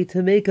ability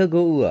to make a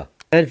geula.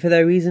 And for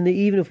that reason,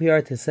 even if we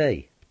are to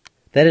say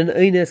that an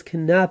oines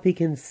cannot be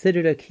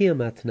considered a kiyum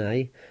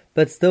atnai,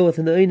 but still with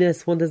an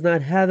oines one does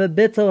not have a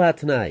bittul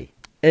atnai.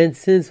 And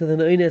since with an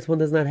oines one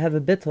does not have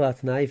a bittul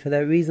atnai, for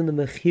that reason the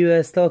mechira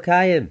is still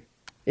kayim.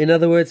 In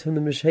other words, from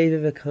the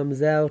Mesheviv it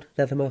comes out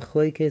that the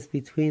machlokes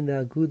between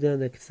the Aguda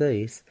and the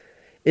Ksais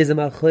is a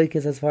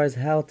machlokes as far as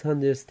how to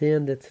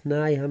understand the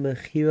Tnai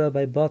HaMechira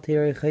by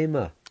Batei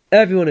Rechema.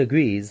 Everyone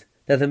agrees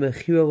that the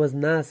Mechira was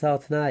Nasal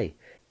Tnai,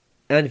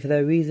 and for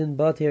that reason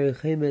Batei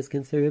Rechema is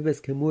considered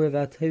Ribes Kemur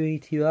Vateri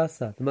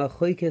Tirasa. The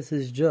machlokes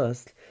is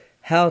just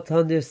how to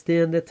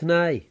understand the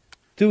Tnai.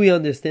 Do we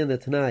understand the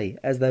Tnai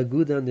as the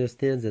Aguda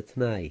understands the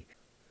Tnai?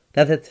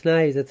 That the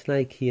Tnai is a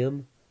Tnai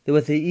Kiyum, that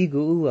with the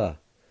Igu'ula,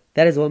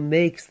 that is what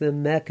makes the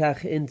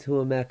Mekach into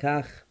a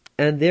Mekach,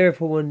 and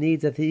therefore one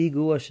needs that the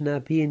Igua should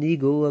not be an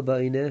Igua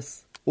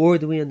ba'ines. Or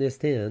do we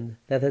understand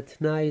that the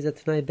Tnai is a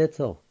Tnai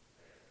Bittel,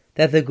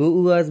 that the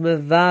Geula is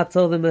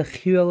Mevatel the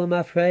Mechira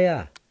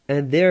l'Mafreya,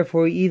 and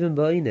therefore even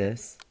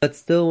ba'ines, but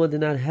still one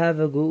did not have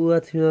a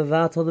Geula to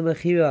Mevatel the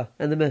Mechira,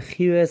 and the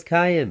Mechira is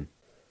Kayim,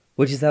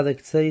 which is how the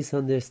Ksais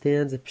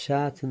understands the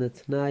Pshat in the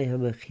Tnai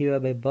HaMechira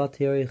by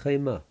Batei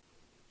Rechema.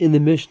 In the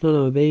Mishnah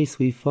on base,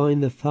 we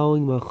find the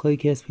following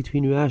machlokes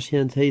between Rashi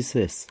and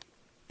Tosfos.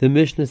 The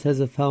Mishnah says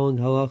the following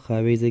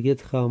halacha: Reize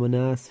gitcha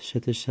almanas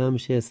shetasham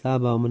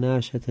she'esaba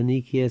almanas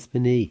shetaniki es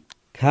b'nei.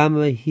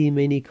 Kama hi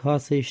meni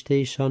kasei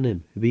shtei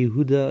shanim. Rabbi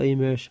Yehuda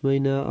omer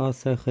shmeina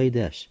asar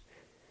chodesh.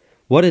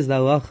 What is the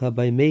halacha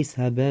by meis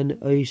haben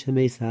oish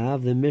meis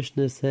ha'av? The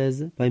Mishnah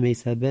says by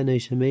meis haben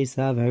oish meis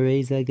ha'av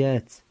hareize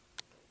get.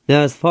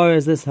 Now, as far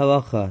as this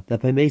halacha,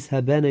 that by meis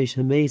haben oish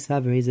meis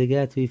ha'av hareize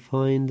get, we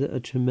find a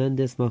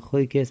tremendous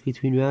machlokes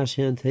between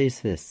Rashi and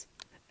Tosfos.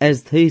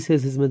 As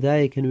Tosfos is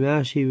medayik and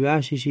Rashi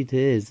shita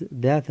is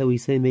that we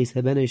say meis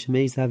haben oish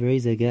meis ha'av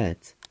hareize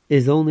get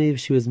is only if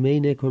she was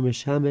meinik or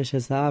meshamish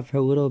as ha'av for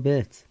a little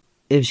bit.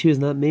 If she was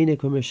not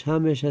meinik or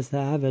meshamish as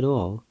ha'av at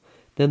all,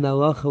 then the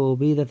halacha will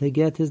be that the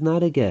get is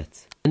not a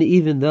get. And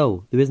even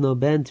though there is no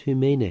ben to be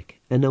meinik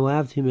and no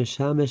av to be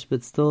meshamish,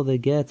 but still the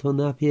get will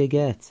not be a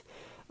get.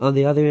 On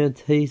the other hand,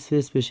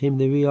 Tosfos b'shem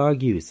Deri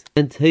argues,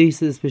 and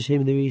Tosfos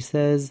b'shem Deri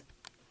says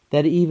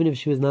that even if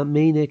she was not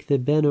meinik the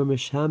ben or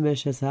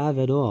meshamish as ha'av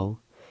at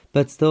all,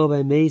 but still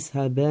by meis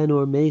ha-ben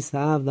or meis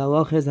ha'av, the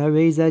halacha is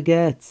hareiza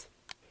get.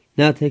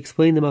 Now, to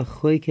explain the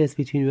machlokes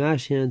between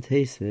Rashi and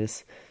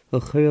Tosfos,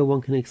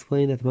 one can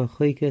explain that the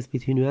machlokes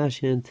between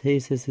Rashi and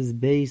Tosfos is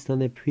based on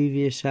the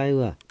previous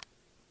shaila.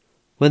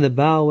 When the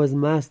Baal was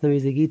masna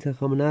rizagita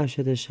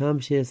chamanashet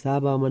hashamshi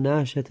esaba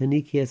almanashet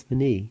aniki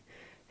espani,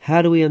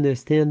 how do we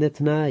understand the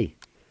Tanai?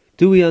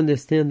 Do we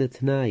understand the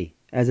Tanai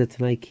as a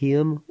Tanai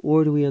Kiyum,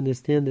 or do we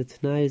understand the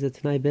Tanai as a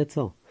Tanai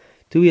Bitzel?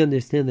 Do we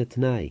understand the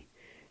Tanai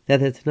that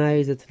the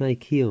Tanai is a Tanai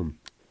Kiyum,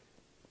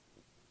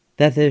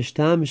 that the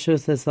Shtam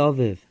Shus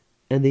Aviv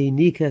and the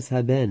Unikas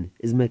Haben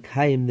is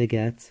Mekayim the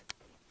get?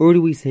 Or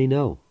do we say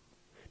no,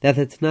 that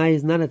the Tanai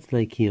is not a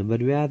Tanai Kiyum,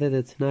 but rather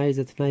the Tanai is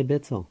a Tanai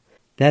Bitzel,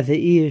 that the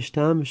I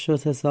Shtam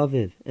Shus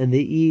Aviv and the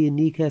I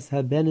Unikas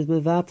Haben is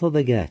Mevatel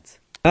the get?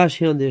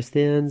 Rashi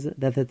understands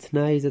that the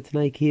Tanai is a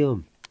Tanai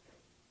Kiyum,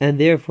 and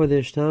therefore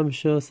the Shtam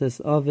Shus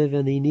Aviv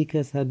and the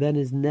Unikas Haben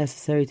is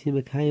necessary to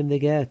Mekayim the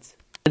get.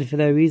 And for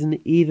that reason,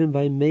 even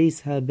by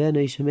Meis Haben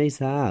or Shemeis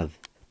Ha'av,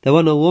 that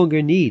one no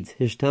longer needs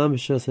Hishtam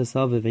Shus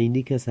Aviv and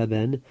Unikas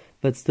Haben,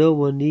 but still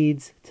one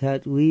needs to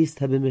at least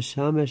have been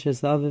Meshamesh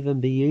Aviv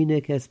and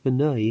Beyonik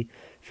Esbenoi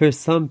for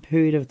some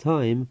period of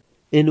time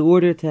in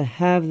order to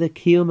have the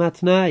Kiyum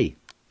Atnai.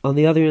 On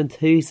the other hand,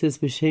 Tosfos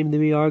b'shem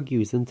Deri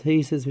argues, and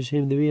Tosfos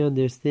b'shem Deri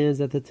understands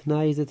that the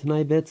Tanai is a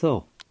Tanai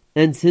Bittel.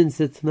 And since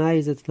the Tanai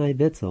is a Tanai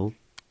Bittel,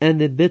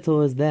 and the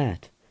Bittel is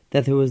that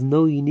there was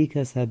no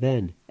Unikas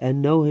Haben and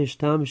no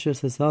Hishtam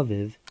Shus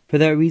Aviv, for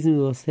that reason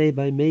we will say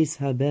by Meis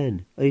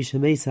Haben oish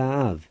meis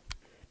ha'av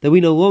that we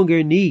no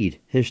longer need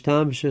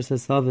Hishtam Shus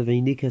Aviv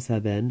and Unikas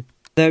Haben.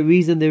 For that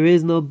reason there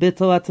is no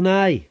Bittel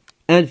Atnai.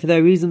 And for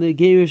that reason the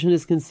Gerushin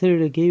is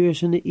considered a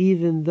Gerushin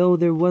even though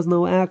there was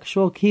no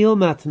actual Kiyum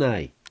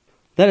Atnai.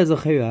 That is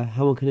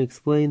how one can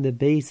explain the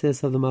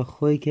basis of the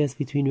machlokes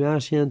between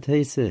Rashi and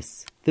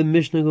Tosfos. The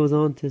Mishnah goes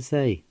on to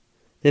say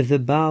that if the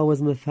Baal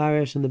was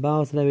mefarish and the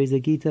Baal said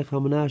Rezagita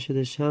Chamanashet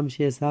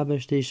Hashamshi Esaba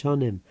Shtei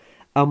Shanim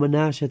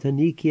Almanashet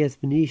Aniki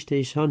Esbeni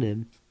Shtei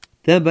Shanim,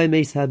 then by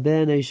Meis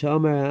Haben Eisha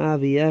Amar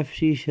Ha'avi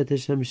Efshi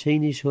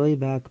Sheteshamsheni Sholei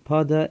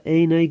Ba'akpada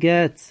Einai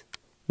Get,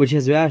 which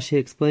as Rashi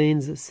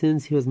explains,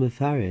 since he was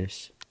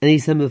mefarish and he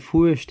said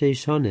Mefurish Shtei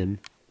Shanim,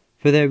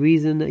 for that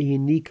reason, a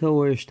Yunika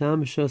or a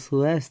Shtam Shus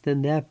less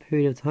than that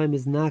period of time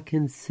is not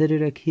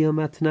considered a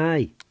Kiyum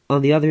Atnai.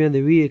 On the other hand,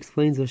 the Ri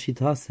explains what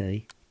Shita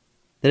say,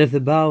 that if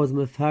the Baal was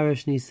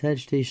Mefarish and he said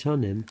Shtei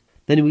Shanim,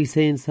 then we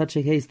say in such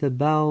a case the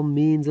Baal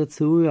means a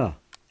Tzura.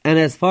 And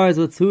as far as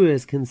what Tzura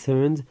is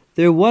concerned,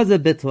 there was a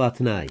Bittul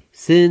Atnai,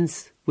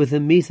 since with the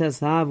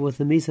Misas Av, with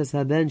the Misas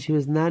Haben, she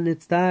was not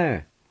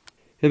Nitzdar.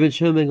 Ibn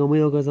Shimon ben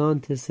Gamliel goes on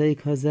to say,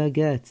 Kazeh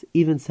get,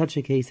 even such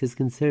a case is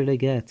considered a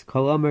get.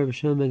 Kol Amar Ibn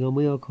Shimon ben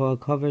Gamliel kol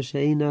kover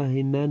she'ena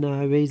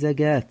himena hareza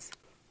get.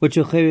 Which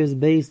Uchair is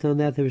based on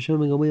that the Rishonim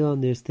ben Gamliel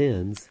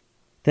understands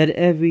that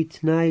every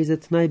Tanai is a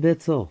Tanai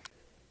Bittul.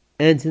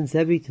 And since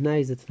every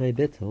Tanai is a Tanai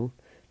Bittul,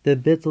 the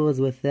Bittul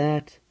is with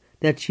that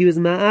she was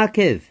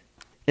Ma'akiv,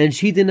 and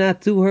she did not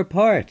do her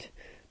part.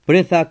 But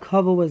if that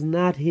cover was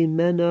not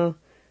himena,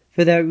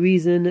 for that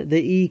reason,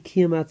 the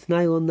Ikiyam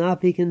Atnai will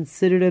not be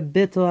considered a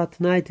Bittul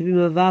Atnai to be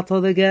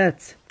Mavatal the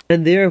get.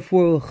 And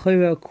therefore,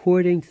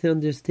 according to the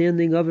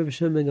understanding of Rabbi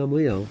Shimon ben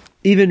Gamliel,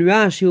 even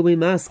Rashi will be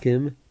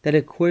maskim that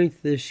according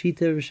to the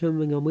Shita of Rabbi Shimon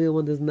ben Gamliel,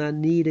 one does not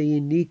need a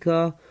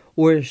Yenika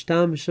or a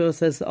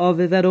Shtamshus as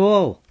Aviv at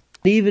all.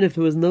 Even if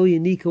there was no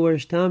Yenika or a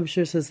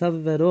Shtamshus as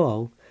Aviv at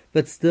all,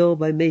 but still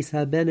by Meis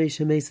HaBenei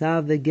Shemeis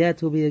Av, the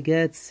get will be a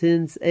get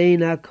since Ein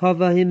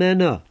HaKava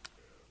Himena,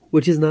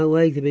 which is not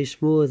like the Beis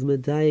Shmuel is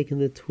Medayik in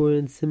the Torah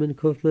and Siman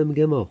Kuf Mem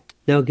Gimel.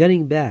 Now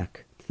getting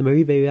back to the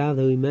Maribei Rav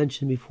that we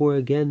mentioned before,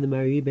 again the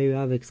Maribei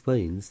Rav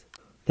explains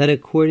that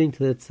according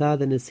to the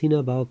Tzad and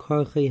Nesina Bal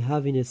Karchei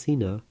Havi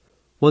Nesina,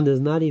 one does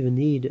not even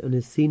need a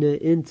Nesina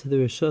into the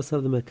Rishus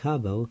of the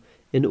Makabel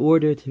in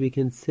order to be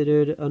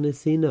considered a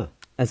Nesina.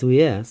 As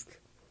we asked,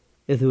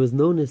 if there was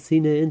no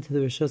Nesina into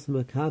the Rishus of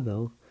the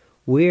Makabel,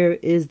 where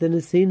is the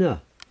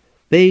Nesina?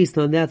 Based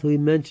on that we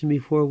mentioned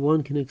before,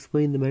 one can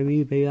explain the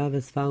Maribei Rav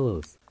as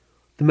follows.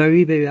 The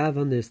Maribei Rav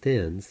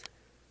understands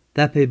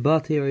that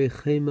Pebati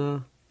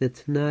Arichema, the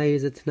Tanai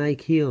is a Tanai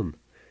Kiyum,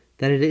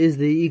 that it is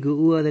the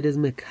Igu'ua that is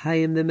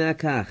Mekayim the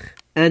Mekach.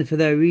 And for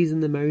that reason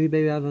the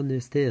Maribei Rav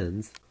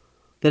understands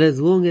that as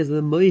long as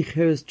the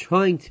Moicher is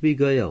trying to be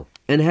Goyal,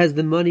 and has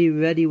the money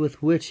ready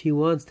with which he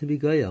wants to be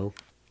Goyal,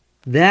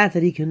 that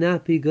he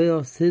cannot be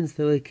Goyal since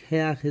the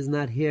Lekeach is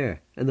not here,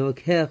 and the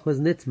Lekeach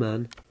was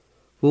Nitman,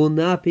 will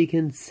not be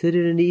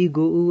considered an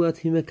Igu'ua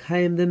to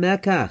Mekayim the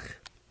Mekach.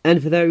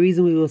 And for that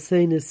reason we will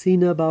say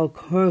Nesina Bal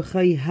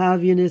Korchai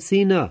Havya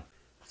Nesina,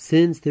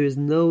 since there is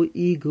no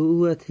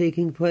Igu'ua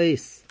taking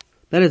place.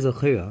 That is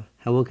Achira,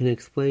 how one can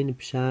explain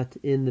Pshat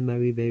in the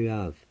Maribei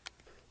Rav.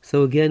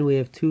 So again we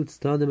have two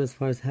tzdadim as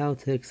far as how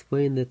to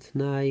explain the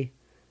Tanai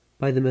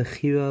by the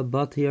Mechira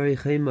Bati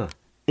Arichema.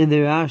 In the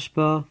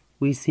Rashba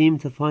we seem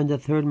to find a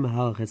third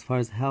mahalach as far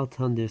as how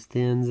to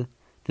understand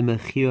the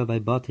Mechira by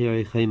Bati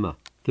Arichema.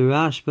 The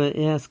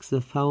Rashba asks the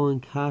following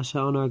kasha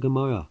on our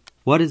Gemara.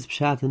 What is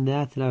pshat in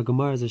that our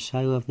Gemara is a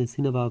shayla of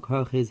Nesina Bal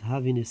Karchei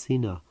Havi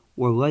Nesina,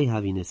 or Loi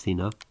Havi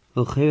Nesina?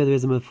 L'chera there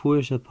is a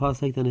mefurish, a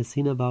pasuk that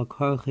Nesina Bal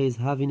Karchei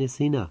Havi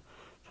Nesina.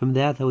 From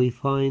that we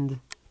find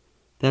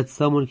that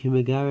someone can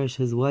megarish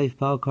his wife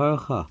Bal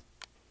Karcha,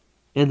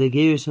 and the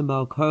Gerish and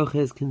Bal Karcha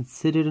is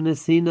considered a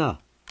Nesina.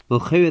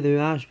 L'chera the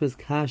Rashba's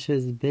kasha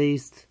is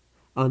based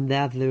on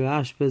that the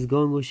Rashba is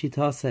going with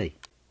Shitase.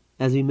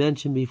 As we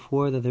mentioned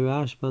before, that the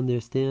Rashba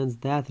understands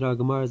that our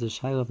Gemara is a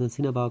shayla of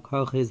Nesina Bal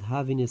Karchei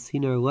Havi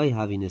Nesina or Loi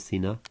Havi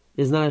Nesina,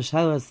 is not a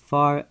shayla as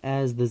far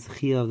as the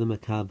Zechia of the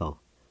Makabel.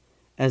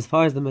 As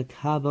far as the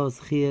Makabel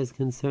Zechia is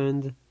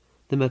concerned,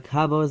 the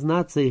Makabel is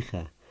not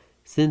Zeicha,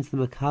 since the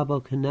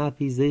Makabel cannot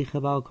be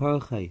Zeicha Bal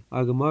Karchei.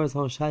 Our Gemara's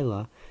whole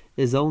shayla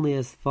is only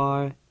as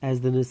far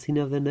as the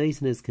Nesina of the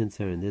Neisen is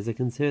concerned. Is it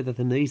considered that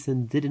the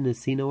Neisen did a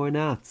Nesina or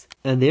not?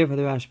 And therefore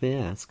the Rashba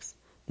asks,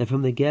 that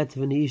from the get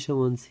of an Isha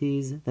one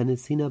sees that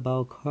Nesina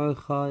Bal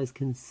Karcha is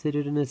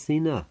considered a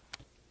Nesina.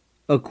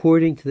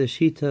 According to the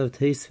Shita of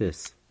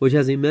Teisvis, which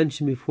as we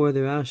mentioned before the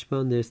Rashba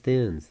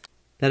understands,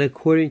 that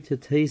according to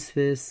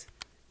Teisvis,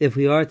 if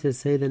we are to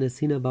say that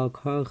Nesina Bal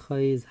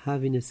Karcha is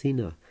having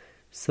Nesina,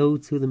 so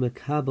too the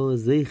Makabel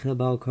is Zeicha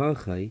Bal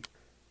Karcha,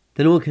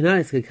 then one cannot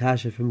ask a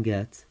kasha from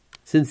get,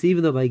 since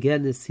even though by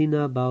get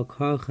Nesina Bal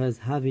Karcha is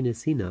having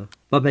Nesina,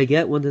 but by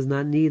get one does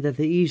not need that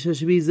the Isha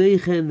should be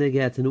Zeicha in the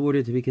get in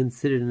order to be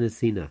considered a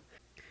Nesina,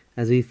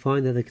 as we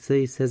find that the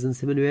Ksei says in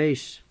Siman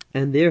Reish.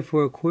 And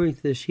therefore, according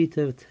to the Shita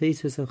of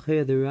Teisvis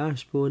Achera, the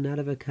Rashba will not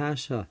have a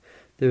kasha.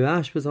 The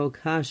Rashba's whole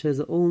kasha is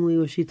only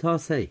with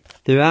Shitase.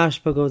 The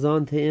Rashba goes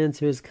on to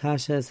answer his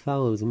kasha as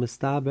follows: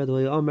 Mistabred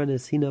lo yomer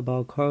Nesina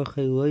Bal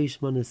Karchei lo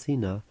yishma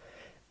Nesina,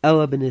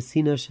 ela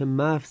b'Nesina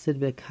shemafsid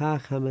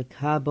bekach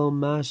hamakabel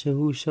ma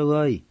shehu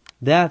shaloi.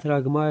 That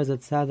our Gemara is at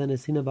Tzad and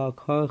Nesina Bal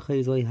Karchei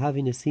is lo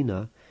havi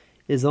Nesina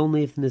is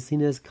only if the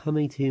Nesina is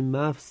coming to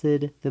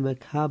mafsid the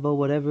makabel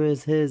whatever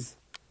is his.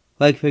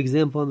 Like for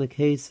example in the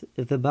case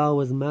if the Baal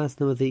was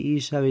masna with the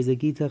Isha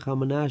Rizagita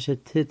Chamanasha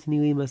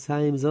Titni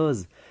Masayim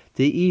Zoz,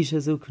 the Isha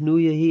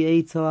Zuknuya he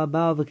ate al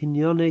Abal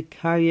v'kinyone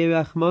karye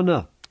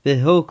rachmana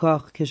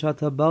v'hokach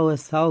kishat Baal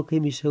esalke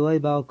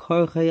mishalei Bal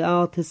Karchei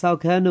al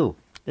tisalkenu.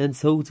 And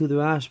so too the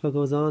Rashba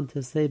goes on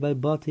to say by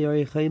Bati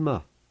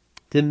Arichema,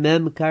 the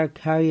memkar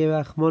karye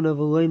rachmana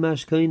v'loi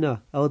mashkoina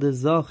al de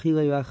zachi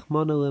le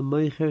rachmana le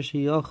moicher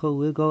sheyochel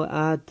ligo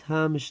ad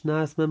tam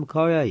shnas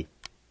memkarei.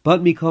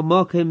 But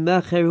mikomokim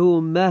mecher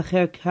hu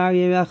mecher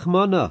karye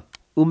rachmana.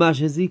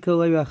 Umashazika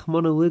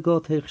le'rachmana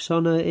ligol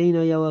teichshana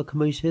eina yala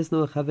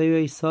k'moishisno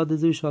chaverei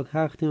sadazu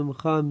shakachtim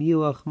mcha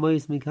miuach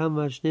mois mikam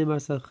vashne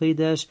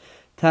marsachidesh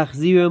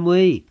tachziram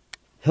lei.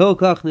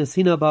 Hilkach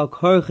nesina bal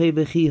karche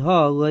b'chiha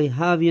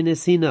le'havya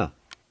nesina.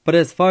 But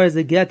as far as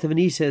the get of an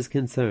Isha is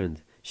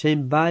concerned,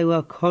 Shem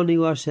Baila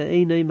Koniwa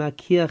She'enei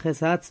Makiach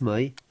Es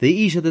Atzmai,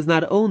 the Isha does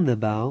not own the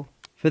Baal.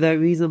 For that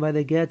reason, by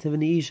the get of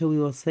an Isha, we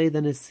will say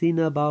that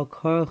Nesina Baal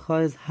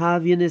Karcha is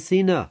Havya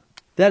Nesina.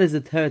 That is the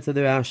teretz of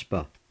the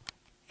Rashba.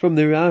 From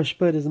the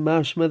Rashba, it is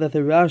mashma that the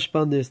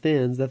Rashba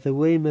understands that the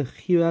way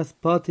Mechiras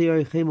Bati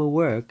Arichema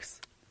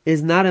works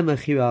is not a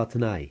Mechira al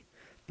Tanai,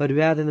 but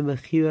rather the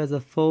Mechira is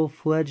a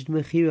full-fledged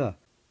Mechira.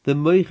 The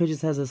Moicher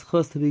just has a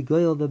schus to be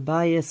goyal the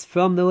bias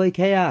from the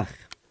Lekeach.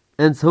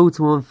 And so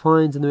too one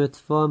finds in the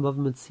Ritva of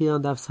Metzia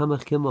and Av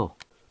Samach Gimel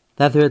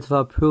that the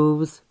Ritva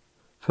proves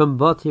from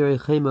Bati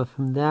Arichema,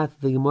 from that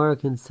the Gemara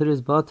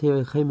considers Bati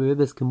Arichema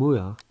Ribis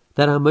Gemura,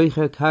 that a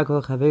Moicher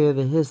Karka Chavere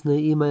Vehisna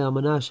Imay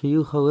Almanasha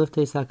Yucha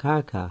Lifte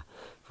Sakarka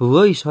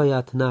V'loi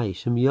Shoyatnai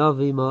Shem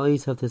Yavi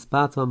Ma'is of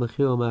Tisbato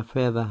Mechiro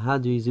Mafre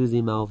V'hadri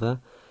Zuzi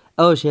Malva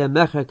El Shea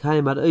Mecher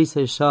Kaim Ad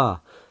Oisei Shah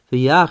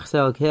V'yachse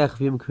Al-Keach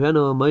V'im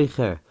Kreno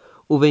Al-Moicher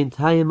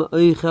Uventayim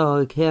Oicha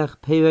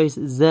Al-Keach Peres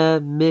Ze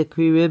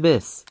Mikri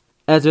Ribis.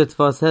 As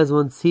Ritva says,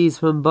 one sees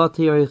from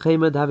Bati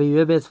Arichema Davi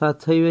Ribis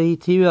V'Teira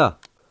Hitira.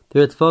 The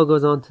Ritva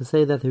goes on to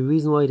say that the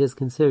reason why it is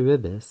considered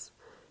Ribis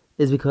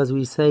is because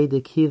we say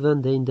the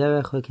Kivan Dein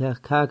Derech Lekech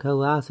Karka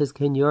Lasis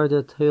Ken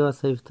Yorda Teira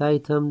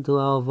Seftaitam Du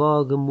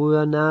Alva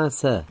Gemura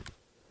Nase.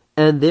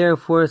 And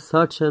therefore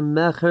such a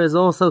Mecher is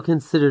also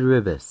considered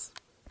Ribis.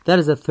 That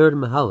is a third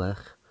Mahalech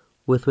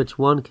with which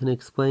one can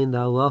explain the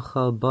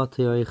halacha of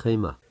Bati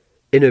Arichema.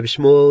 In Reb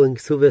Shmuel and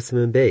Ksuvas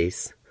and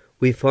Beis,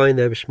 we find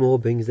that Reb Shmuel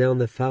brings down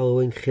the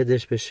following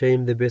Chiddush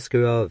b'shem the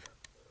Brisker Rav.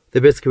 The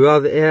Brisker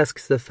Rav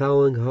asks the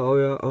following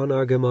ha'ora on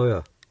our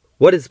Gemara.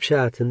 What is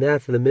pshat in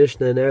that the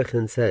Mishnah in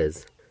Erchin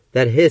says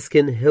that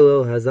Hiskin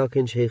Hillel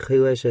Hazakin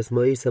Sheichilesh es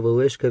Moisa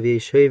V'lishka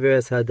V'yeshever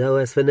es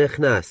Hadeles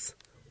V'nechnas.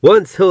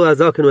 Once Hillel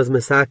Hazakin was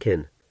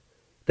Masakin,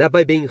 that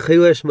by being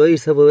Chilesh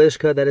Moisa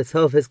V'lishka that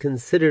itself is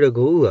considered a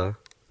Geula,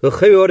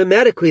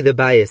 automatically the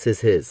bias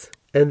is his.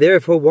 And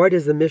therefore, why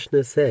does the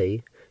Mishnah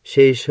say,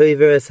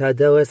 Sheishoiver es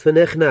hadeles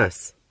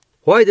v'nechnas?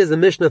 Why does the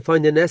Mishnah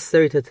find it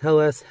necessary to tell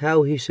us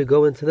how he should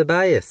go into the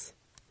bias?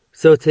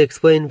 So to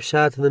explain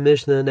Pshat in the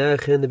Mishnah and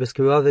Erchin, the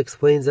Brisker Rav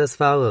explains as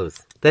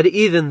follows, that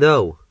even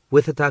though,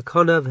 with the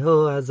takana of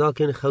Hillel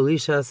Hazakin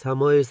Chalishas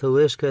Hamoyis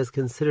Halishka is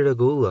considered a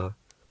Geula,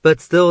 but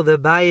still the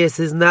bias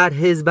is not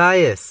his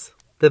bias.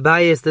 The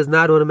bias does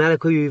not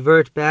automatically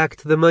revert back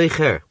to the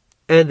Moicher.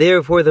 And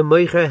therefore the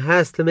Moicher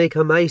has to make a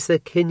Maisa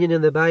Kinyan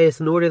in the bias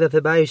in order that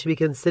the bias should be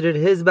considered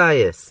his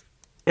bias.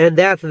 And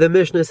that the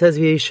Mishnah says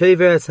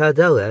V'yeshever es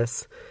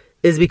hadeles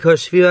is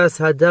because Shviras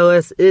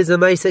hadeles is a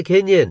Maisa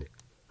Kinyan.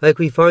 Like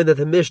we find that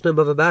the Mishnah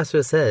Bava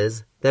Basra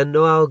says that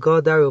Noal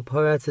Godar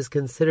Uparatz is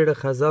considered a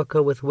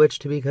chazaka with which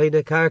to be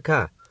kaina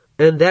karka.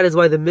 And that is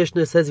why the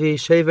Mishnah says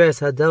V'yeshever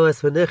es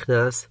hadeles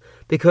v'nichnas,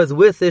 because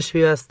with the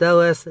Shviras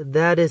hadeles,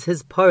 that is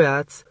his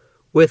paratz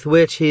with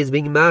which he is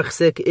being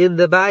machzik in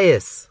the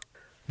bias.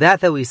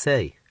 That we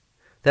say,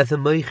 that the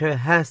Moicher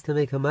has to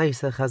make a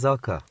Maisa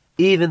Chazaka,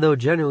 even though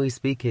generally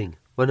speaking,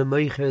 when a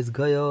Moicher is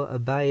goyo a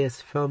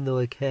bias from the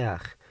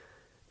Lekeach,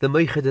 the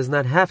Moicher does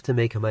not have to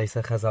make a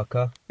Maisa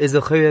Chazaka, is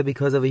a chayra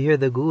because over here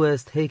the Gula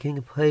is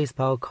taking place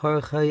by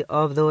Karchai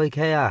of the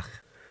Lekeach.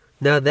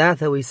 Now that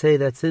we say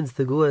that since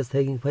the Gula is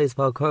taking place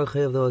by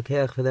Karchai of the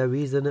Lekeach, for that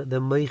reason the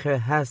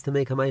Moicher has to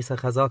make a Maisa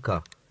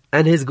Chazaka,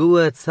 and his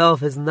Gula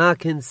itself is not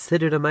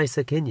considered a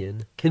Maisa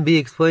Kinyan, can be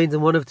explained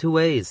in one of two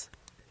ways.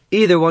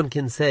 Either one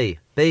can say,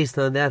 based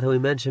on that we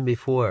mentioned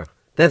before,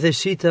 that the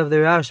Shita of the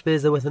Rashba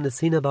is that with an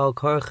Nesina Baal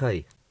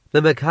Karchai, the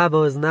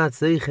Mekabo is not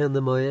Zeicha in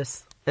the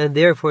Moyes, and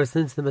therefore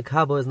since the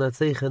Mekabo is not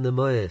Zeicha in the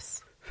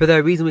Moyes, for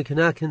that reason we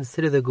cannot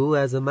consider the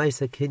Gula as a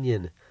Maisa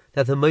Kinyan,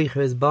 that the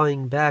Moicher is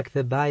buying back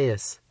the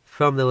bias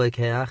from the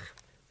Lekeach,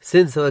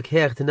 since the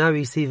Lekeach did not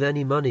receive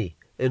any money,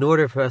 in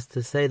order for us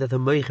to say that the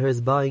Moicher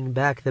is buying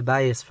back the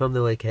bias from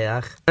the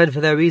Lekeach, and for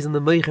that reason the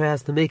Moicher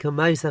has to make a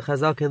Maisa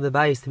Chazaka in the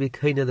bias to be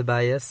kaina the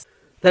bias.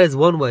 That is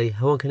one way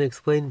how one can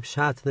explain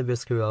Pshat in the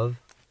Brisker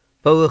Rav,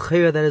 but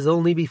l'chira that is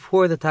only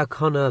before the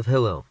takana of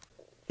Hillel.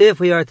 If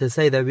we are to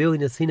say that really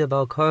Nesina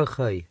Baal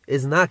Karchai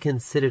is not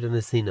considered a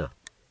Nesina,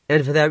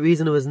 and for that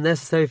reason it was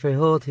necessary for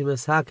Hillel to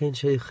masakin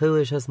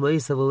sheichilish as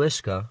Moisa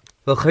V'lishka,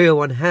 l'chira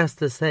one has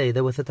to say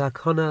that with the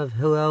takana of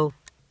Hillel,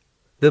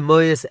 the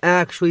Moyas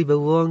actually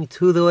belonged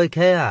to the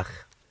Lekeach,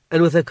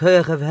 and with a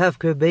koyach of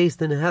Hefker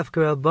based in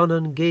Hefker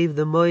Abanon gave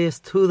the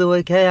Moyas to the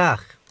Lekeach.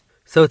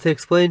 So to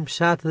explain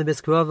Pshat in the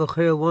Brisker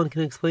Rav, one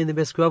can explain the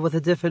Brisker Rav with a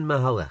different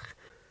Mahalach.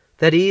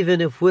 That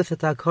even if with the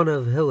Takana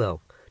of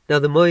Hillel, now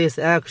the Moyas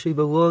actually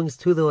belongs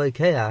to the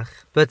Lekeach,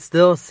 but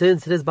still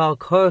since it is Baal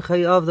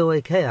Karchai of the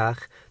Lekeach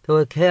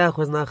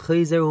was not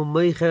Chayzer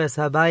u'Moicher es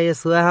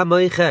habayis leha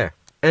Moicher.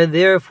 And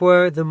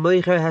therefore the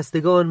Moicher has to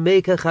go and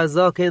make a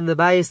Chazaka in the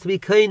bias to be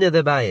kaina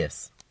the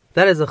bias.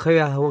 That is a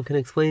chayra how one can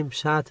explain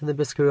Pshat in the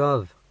Brisker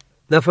Rav.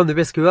 Now from the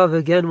Brisker Rav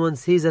again one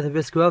sees that the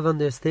Brisker Rav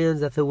understands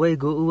that the way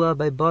Geula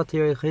by Bati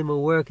Reichim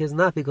will work is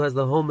not because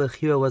the whole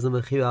Mechira was a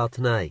Mechira al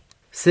Tanai.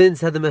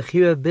 Since had the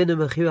Mechira been a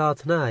Mechira al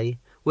Tanai,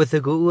 with the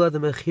Geula the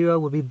Mechira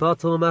would be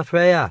Batal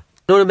Mafreya.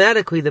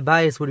 Automatically the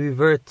bias would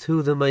revert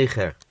to the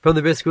Meicher. From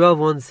the Brisker Rav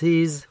one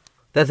sees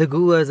that the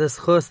Geula is a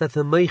schus that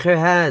the Meicher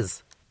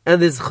has.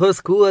 And this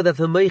schus Geula that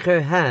the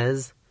Meicher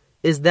has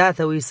is that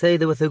we say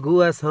that with the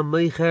Geulas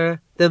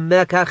HaMeicher, the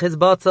Mekach is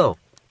Batal.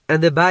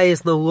 And the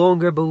bias no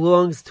longer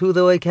belongs to the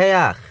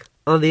Lekeach.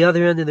 On the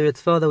other end, in the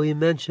Ritva that we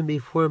mentioned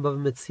before in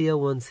Bava Metzia,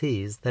 one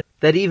sees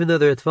that even though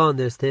the Ritva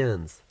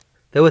understands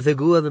that with the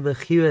Geula the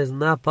Mechira is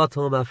not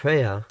Batal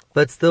Mafreya,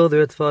 but still the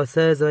Ritva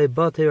says, I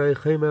Bate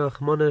Reichimer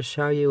Achmona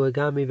Sharye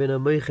Wagami Vina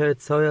Meicher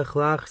Tzoyach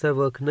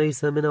Lachsev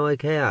Lekneisa Min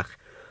Lekeach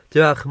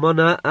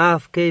D'Achmona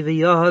Afke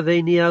V'Yaha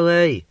Ve'ni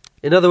Alei.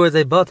 In other words,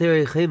 I Bate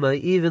Reichima,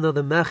 even though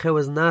the Mecher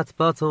was not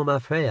Batal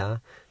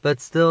Mafreya, but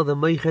still the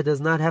Meicher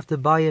does not have to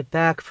buy it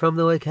back from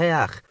the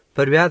Lekeach.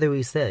 But rather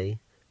we say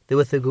that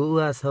with the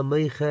Geulas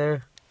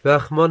HaMeicher,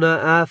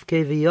 Rachmona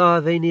Afke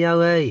V'Yah Ve'ni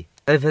Alei.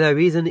 And for that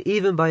reason,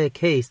 even by a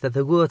case that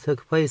the Geula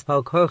took place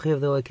Pal Korchi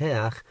of the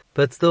Lekeach,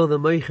 but still the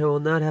Meicher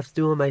will not have to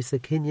do a Ma'aseh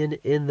Kinyan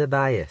in the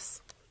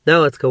bias. Now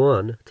let's go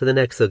on to the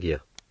next sugya.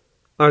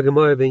 Our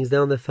Gemara brings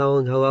down the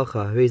following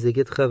halacha: Reize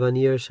Gitcha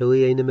Vanir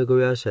Shali Eine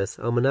Megorashes,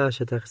 Almanah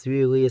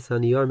Shetachzri Lias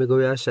Aniyar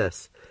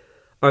Megorashes.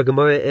 Our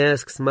Gemara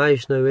asks,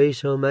 Ma'ishna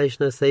Reisha,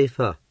 Ma'ishna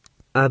Seifa.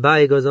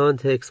 Abai goes on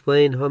to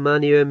explain,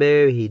 Hamani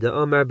Remerhi, the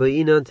Amar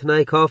Ba'inan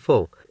Tanai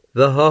Kafel,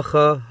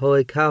 V'hacha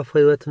Hoi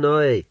Kafel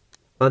Latnoi.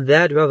 On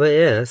that, Rava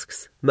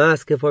asks,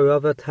 Maske for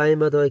Rava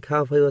Taima Doi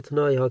Kafel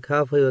Latnoi, Ha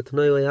Kafel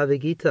Latnoi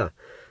Lehavigita.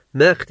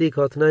 Mechti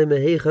Kotnai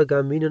Mehecha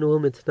Gaminan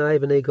Mitnai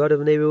B'nei God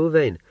of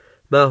Reuven.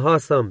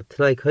 Mahasam,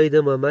 Tanai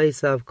Kaidam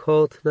Amaisa, Av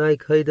Kol Tanai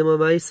Kaidam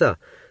Amaisa.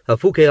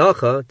 Hafuke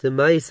Acha, the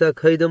Maisa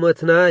Kaidam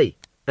Tanai.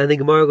 And the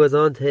Gemara goes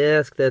on to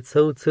ask that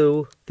so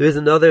too, there is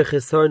another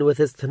chisaron with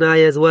his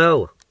Tanai as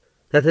well.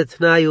 That the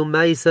Tanai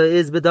Umaisa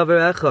is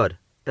B'davar Echad.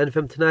 And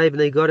from Tanai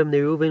B'nei Godim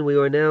Neruvin we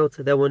learn out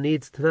that one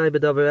needs Tanai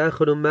B'davar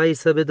Echad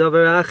Umaisa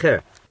B'davar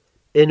Acher.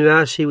 In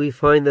Rashi we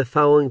find the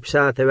following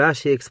pshat. The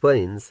Rashi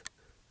explains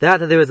that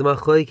there is a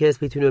machlokes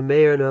between a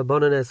Meir and a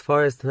Rabbanan as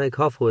far as Tanai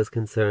Kafel is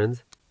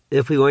concerned.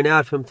 If we learn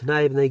out from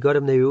Tanai B'nei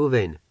Godim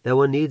Neruvin that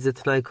one needs a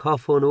Tanai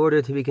Kafel in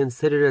order to be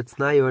considered a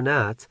Tanai or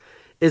not,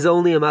 is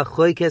only a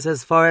machlokes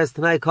as far as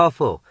Tanai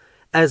Kafel.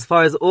 As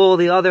far as all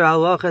the other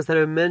halachas that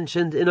are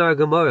mentioned in our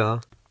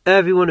Gemara,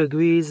 everyone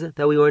agrees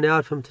that we learn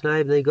out from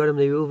Tanai B'nei Godim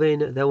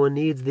Neruvin that one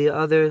needs the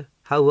other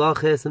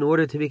halachas in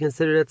order to be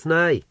considered a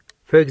Tanai.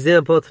 For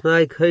example,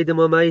 Tanai Kaidam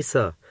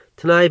Amaisa,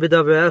 Tanai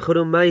B'davar Echad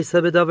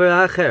Umaisa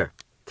B'davar Acher.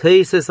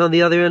 Taisus on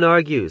the other end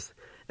argues,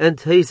 and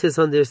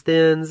Taisus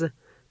understands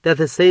that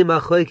the same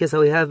machlokes that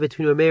we have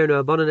between Rameir and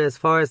Rabbanan as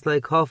far as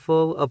Tanai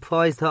Kafel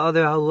applies to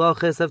other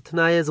halachas of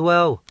Tanai as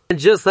well. And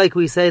just like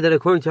we say that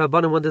according to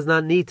Rabbanan one does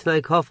not need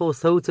Tanai Kafel,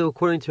 so too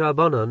according to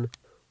Rabbanan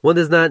one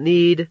does not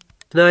need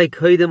Tanai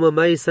Kaidam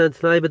Umaisa and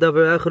Tanai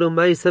B'davar Echad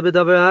Umaisa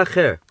B'davar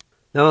Acher.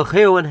 Now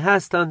one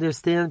has to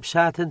understand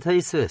Pshat and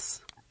Taisus.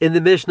 In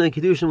the Mishnah and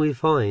Kiddushin we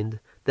find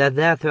that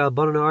the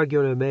Rabbanan argue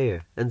on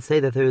Rameir and say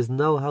that there is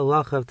no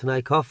halacha of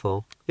Tanai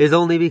Kafel is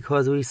only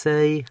because we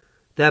say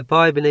that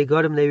by B'nei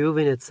Godim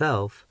Neruvin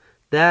itself,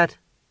 that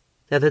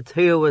the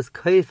Torah was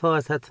kaifal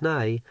as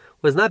hatnai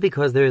was not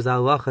because there is a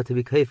halacha to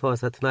be kaifal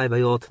as hatnai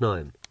by all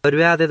Tanaim, but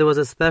rather there was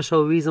a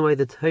special reason why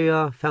the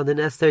Torah found it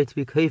necessary to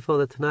be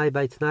kaifal hatnai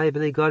by Tanai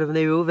B'nei Godim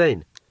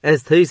Neruvin.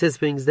 As Taisus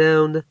brings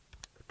down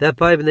that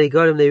by B'nei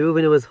Godim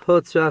Neruvin it was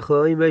hotzrach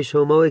lo'imrei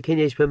shomoekin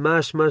yesh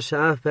b'mashma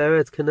sha'af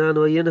be'eretz kanan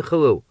o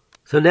yinchalu.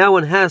 So now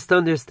one has to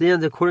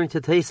understand according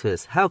to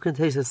Taisus, how can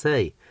Taisus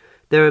say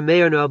there are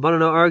Meir and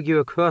Rabbanan argue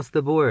across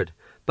the board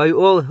by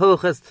all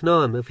hilchas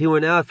Tanaim, if he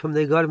went out from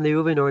the Godim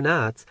Neruvin or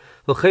not?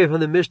 From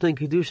the Mishnah and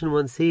Kiddushin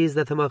one sees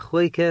that the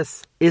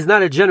machlokes is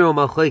not a general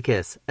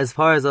machlokes as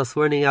far as us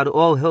learning out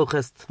all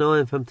hilchas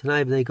Tanaim from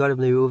Tanai B'nei Godim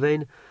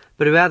Neruvin,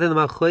 but rather the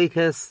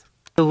machlokes,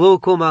 the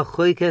local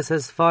machlokes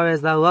as far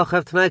as the halacha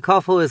of Tanai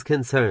Kafel is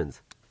concerned.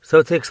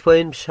 So to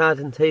explain Pshat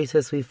and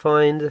Taisus we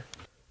find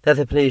that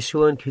the Pnei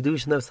Yeshua and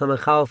Kiddushin of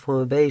Samachal from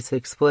a base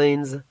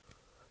explains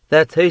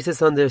that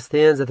Taisus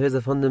understands that there is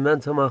a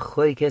fundamental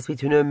machlokes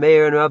between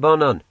Rameir and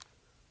Rabbanan.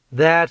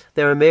 That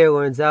the Rameir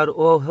learns out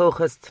all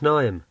hilchas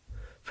Tanaim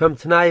from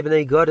Tanai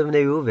B'nei Godim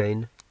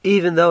Neruvin,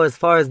 even though as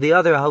far as the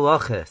other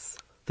halachas,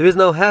 there is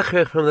no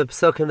hechrich from the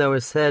psukim that were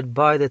said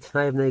by the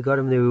Tanai B'nei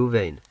Godim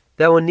Neruvin,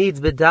 that one needs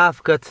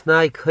bedafka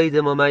Tanai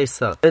Kaidam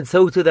Amaisa, and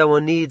so too that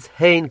one needs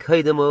Hein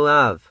Kaidam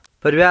Olav.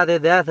 But rather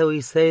that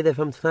we say that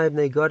from Tanai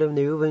B'nei Godim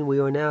Neruvin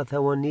we learn out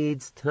that one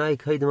needs Tanai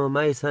Kaidam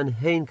Amaisa and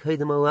Hein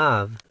Kaidam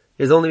Olav,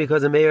 is only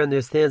because the Meir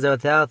understands that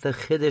without the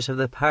chiddush of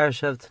the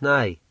parsha of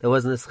Tanai, there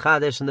was an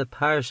chiddush in the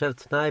parsha of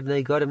Tanai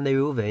B'nei Godim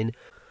Neruvin,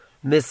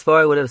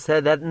 Misfar would have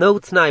said that no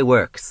Tanai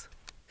works,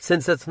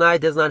 since the Tanai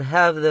does not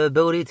have the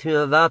ability to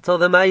mevatel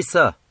the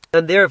Maisa,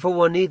 and therefore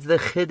one needs the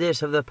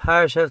chiddush of the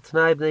parsha of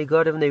Tanai B'nei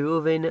Godim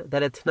Neruvin,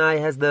 that a Tanai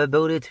has the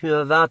ability to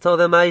mevatel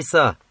the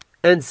Maisa.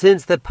 And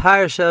since the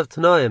Parsha of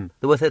Tanoim,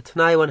 with a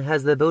Tanai one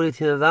has the ability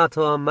to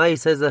Nevato on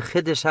Maisa as a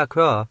Chiddush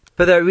Hakra,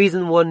 for that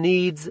reason one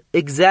needs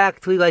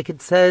exactly like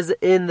it says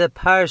in the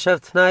Parsha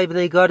of Tanai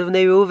B'nai Gad of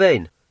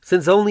Reuven.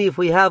 Since only if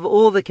we have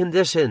all the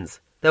conditions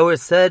that were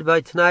said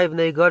by Tanai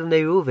B'nai Gad of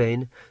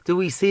Reuven, do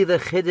we see the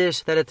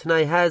Chiddush that a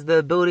Tanai has the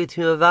ability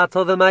to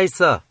Nevato the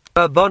Maisa.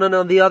 Rabbanan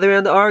on the other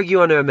end argue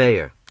on her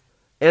mayor.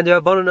 And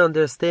Rabbanan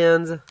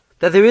understands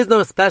that there is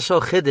no special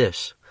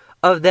Chiddush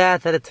of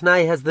that a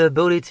Tanai has the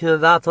ability to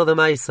Nevato the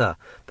Maisa,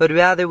 but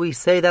rather we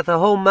say that the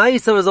whole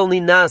Maisa was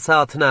only Nasa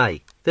al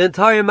Tanai. The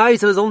entire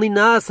Maisa was only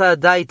Nasa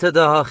Daita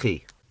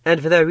Dahachi.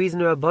 And for that reason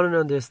Rabbanan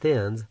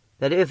understands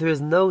that if there is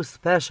no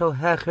special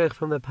hechrech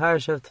from the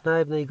Parsha of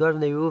Tanai B'nai Gad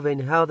of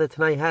Reuven how the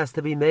Tanai has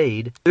to be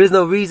made, there is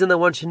no reason that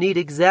one should need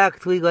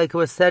exactly like it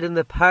was said in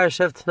the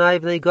Parsha of Tanai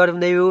B'nai Gad of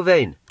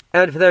Reuven.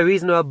 And for that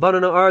reason,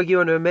 Rabbanan argue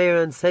on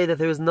Rameir and say that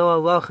there is no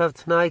halacha of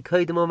Tanai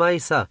Kaidim o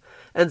Maisa,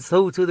 and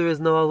so too there is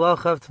no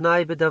halacha of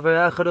Tanai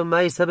B'davar Echad o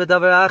Maisa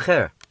B'davar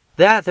Acher.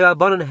 That the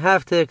Rabbanan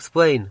have to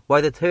explain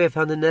why the Torah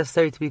found it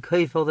necessary to be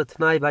kaifel the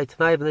Tanai by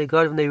Tanai B'nai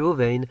Gad of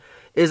Reuven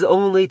is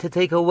only to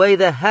take away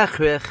the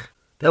hechrich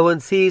that one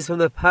sees from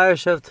the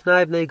Parsha of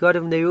Tanai B'nai Gad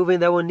of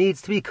Reuven that one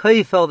needs to be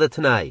kaifel the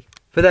Tanai.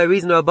 For that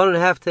reason, Rabbanan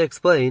have to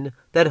explain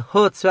that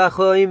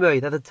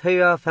that the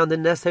Torah found it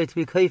necessary to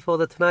be kaifel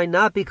the Tanai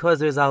not because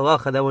there's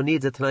halacha that one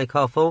needs a Tanai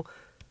kafel,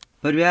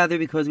 but rather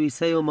because we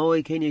say So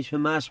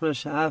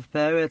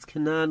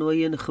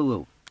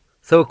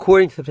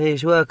according to the Pnei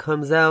Yeshua,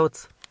 comes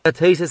out that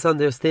Tosfos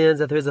understands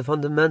that there is a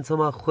fundamental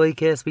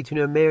machlokes between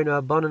Rameir and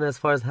Rabbanan as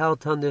far as how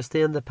to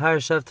understand the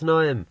Parsha of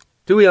Tanoim.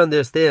 Do we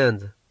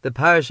understand the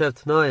Parsha of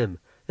Tanoim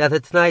that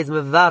the Tanai is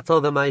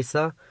mevatel the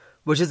Maisa,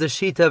 which is the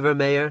Shita of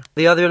Rameir?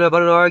 The other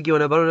Rabbanan argue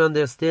and Rabbanan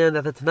understand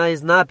that the Tanai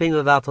is not being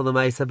mevatel the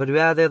Maisa, but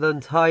rather the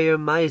entire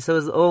Maisa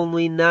is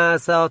only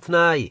Nasa al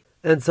Tanai.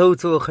 And so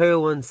to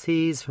Acharonim one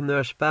sees from the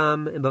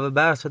Rashbam in Bava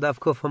Basra Daf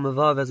Kuf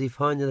Hamav as he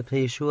finds in the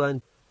Pnei Yeshua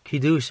and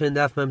Kiddushin and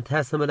Daf Mem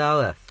Tesam and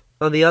Aleph.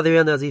 On the other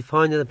end, as he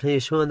finds in the Pnei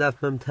Yeshua and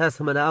Daf Mem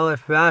Tesam and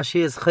Aleph,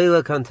 Rashi is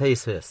Chilak on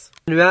Tosfos.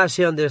 And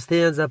Rashi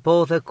understands that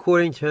both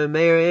according to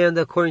Rameir and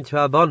according to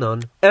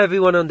Rabbanan,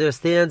 everyone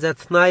understands that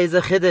Tanai is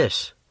a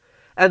Chiddush.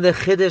 And the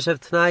Chiddush of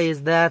Tanai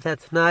is that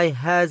Tanai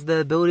has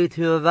the ability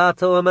to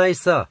mevatel a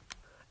Maisa.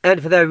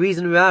 And for that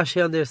reason,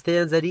 Rashi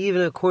understands that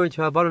even according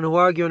to Rabbanan who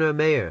argue on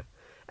Rameir,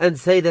 and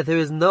say that there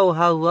is no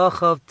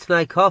halacha of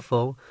Tanai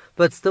kafel,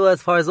 but still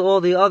as far as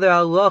all the other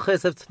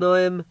halachas of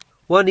Tanoim,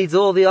 one needs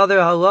all the other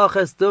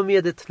halachas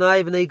dumya de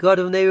Tanai B'nai Gad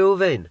of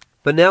Reuven.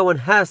 But now one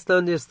has to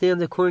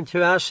understand according to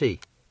Rashi.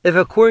 If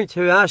according to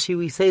Rashi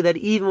we say that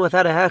even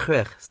without a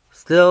hechrech,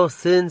 still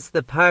since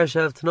the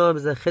Parsha of Tanoim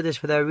is a chiddush,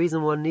 for that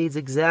reason one needs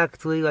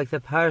exactly like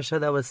the Parsha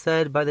that was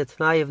said by the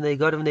Tanai of B'nai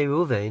Gad of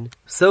Reuven,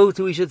 so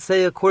too we should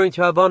say according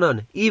to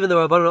Rabbanan, even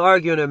though Rabbanan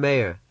argue in a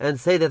mayor, and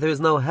say that there is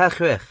no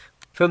hechrech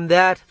from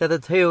that the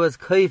Torah was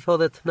kaifel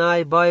the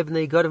Tanai by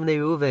B'nai Gad of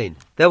Reuven,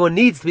 that one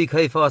needs to be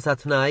kaifel as a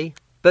Tanai,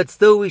 but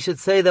still we should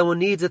say that one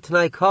needs a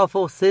Tanai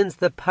kafel since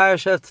the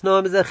Parsha of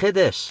Tanoim is a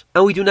chiddush,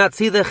 and we do not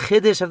see the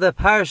chiddush of the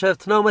Parsha of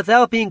Tanoim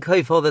without being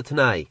kaifel the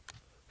Tanai.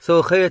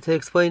 So to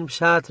explain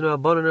Pshat and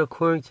Rabbanan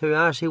according to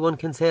Rashi, one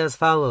can say as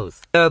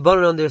follows. The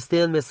Rabbanan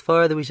understand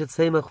misfar that we should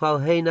say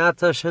Mechal Hein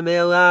Ata Shemei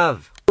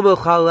Alav,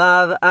 Umechal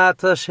Lav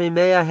Ata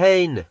Shemei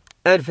Hein,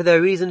 and for that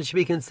reason it should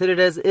be considered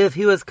as if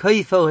he was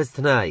kaifel his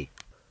Tanai.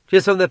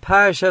 Just from the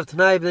Parsha of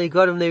Tanai B'nai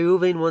Gad of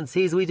Reuven, one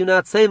sees we do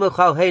not say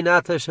Mechal Hein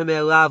Ata Shemei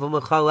Alav or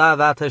Mechal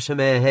Lav Ata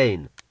Shemei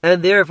Hein.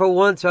 And therefore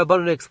once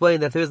Rabbanan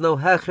explained that there is no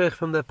hechrech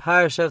from the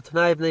Parsha of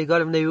Tanai B'nai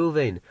Gad of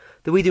Reuven,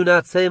 that we do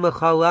not say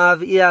Mechal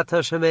Lav Ata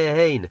Shemei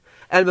Hein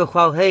and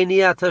Mechal Hein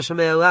Ata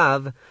Shemei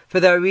Alav. For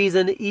that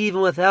reason,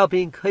 even without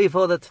being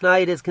kaifel the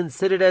Tanai, it is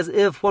considered as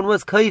if one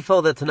was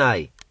kaifel the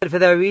Tanai. And for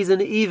that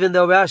reason, even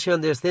though Rashi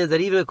understands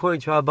that even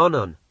according to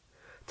Rabbanan,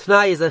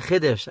 Tanai is a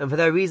chiddush, and for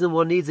that reason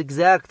one needs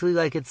exactly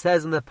like it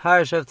says in the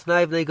Parsha of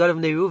Tanai B'nai Gad of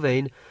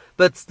Reuven,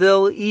 but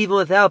still, even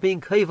without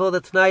being kaifel the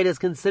Tanai, it is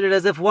considered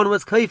as if one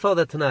was kaifel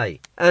the Tanai,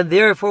 and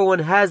therefore one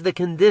has the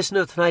condition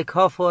of Tanai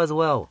kafel as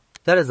well.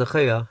 That is a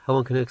chaya, how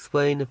one can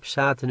explain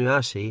Pshat and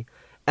Rashi,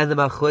 and the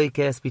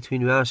machlokes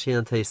between Rashi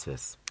and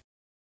Tosfos.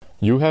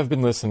 You have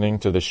been listening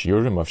to the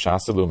Shiurim of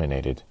Shas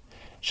Illuminated.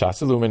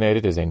 Shas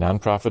Illuminated is a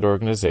non-profit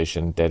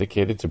organization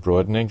dedicated to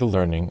broadening the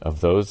learning of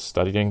those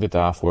studying the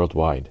daf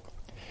worldwide.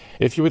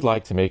 If you would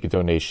like to make a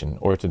donation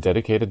or to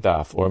dedicate a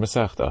daf or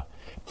masechta,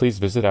 please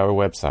visit our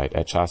website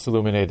at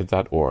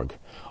shasilluminated.org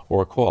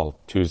or call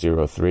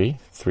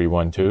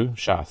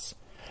 203-312-SHAS.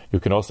 You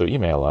can also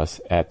email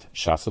us at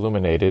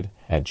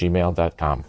shasilluminated@gmail.com.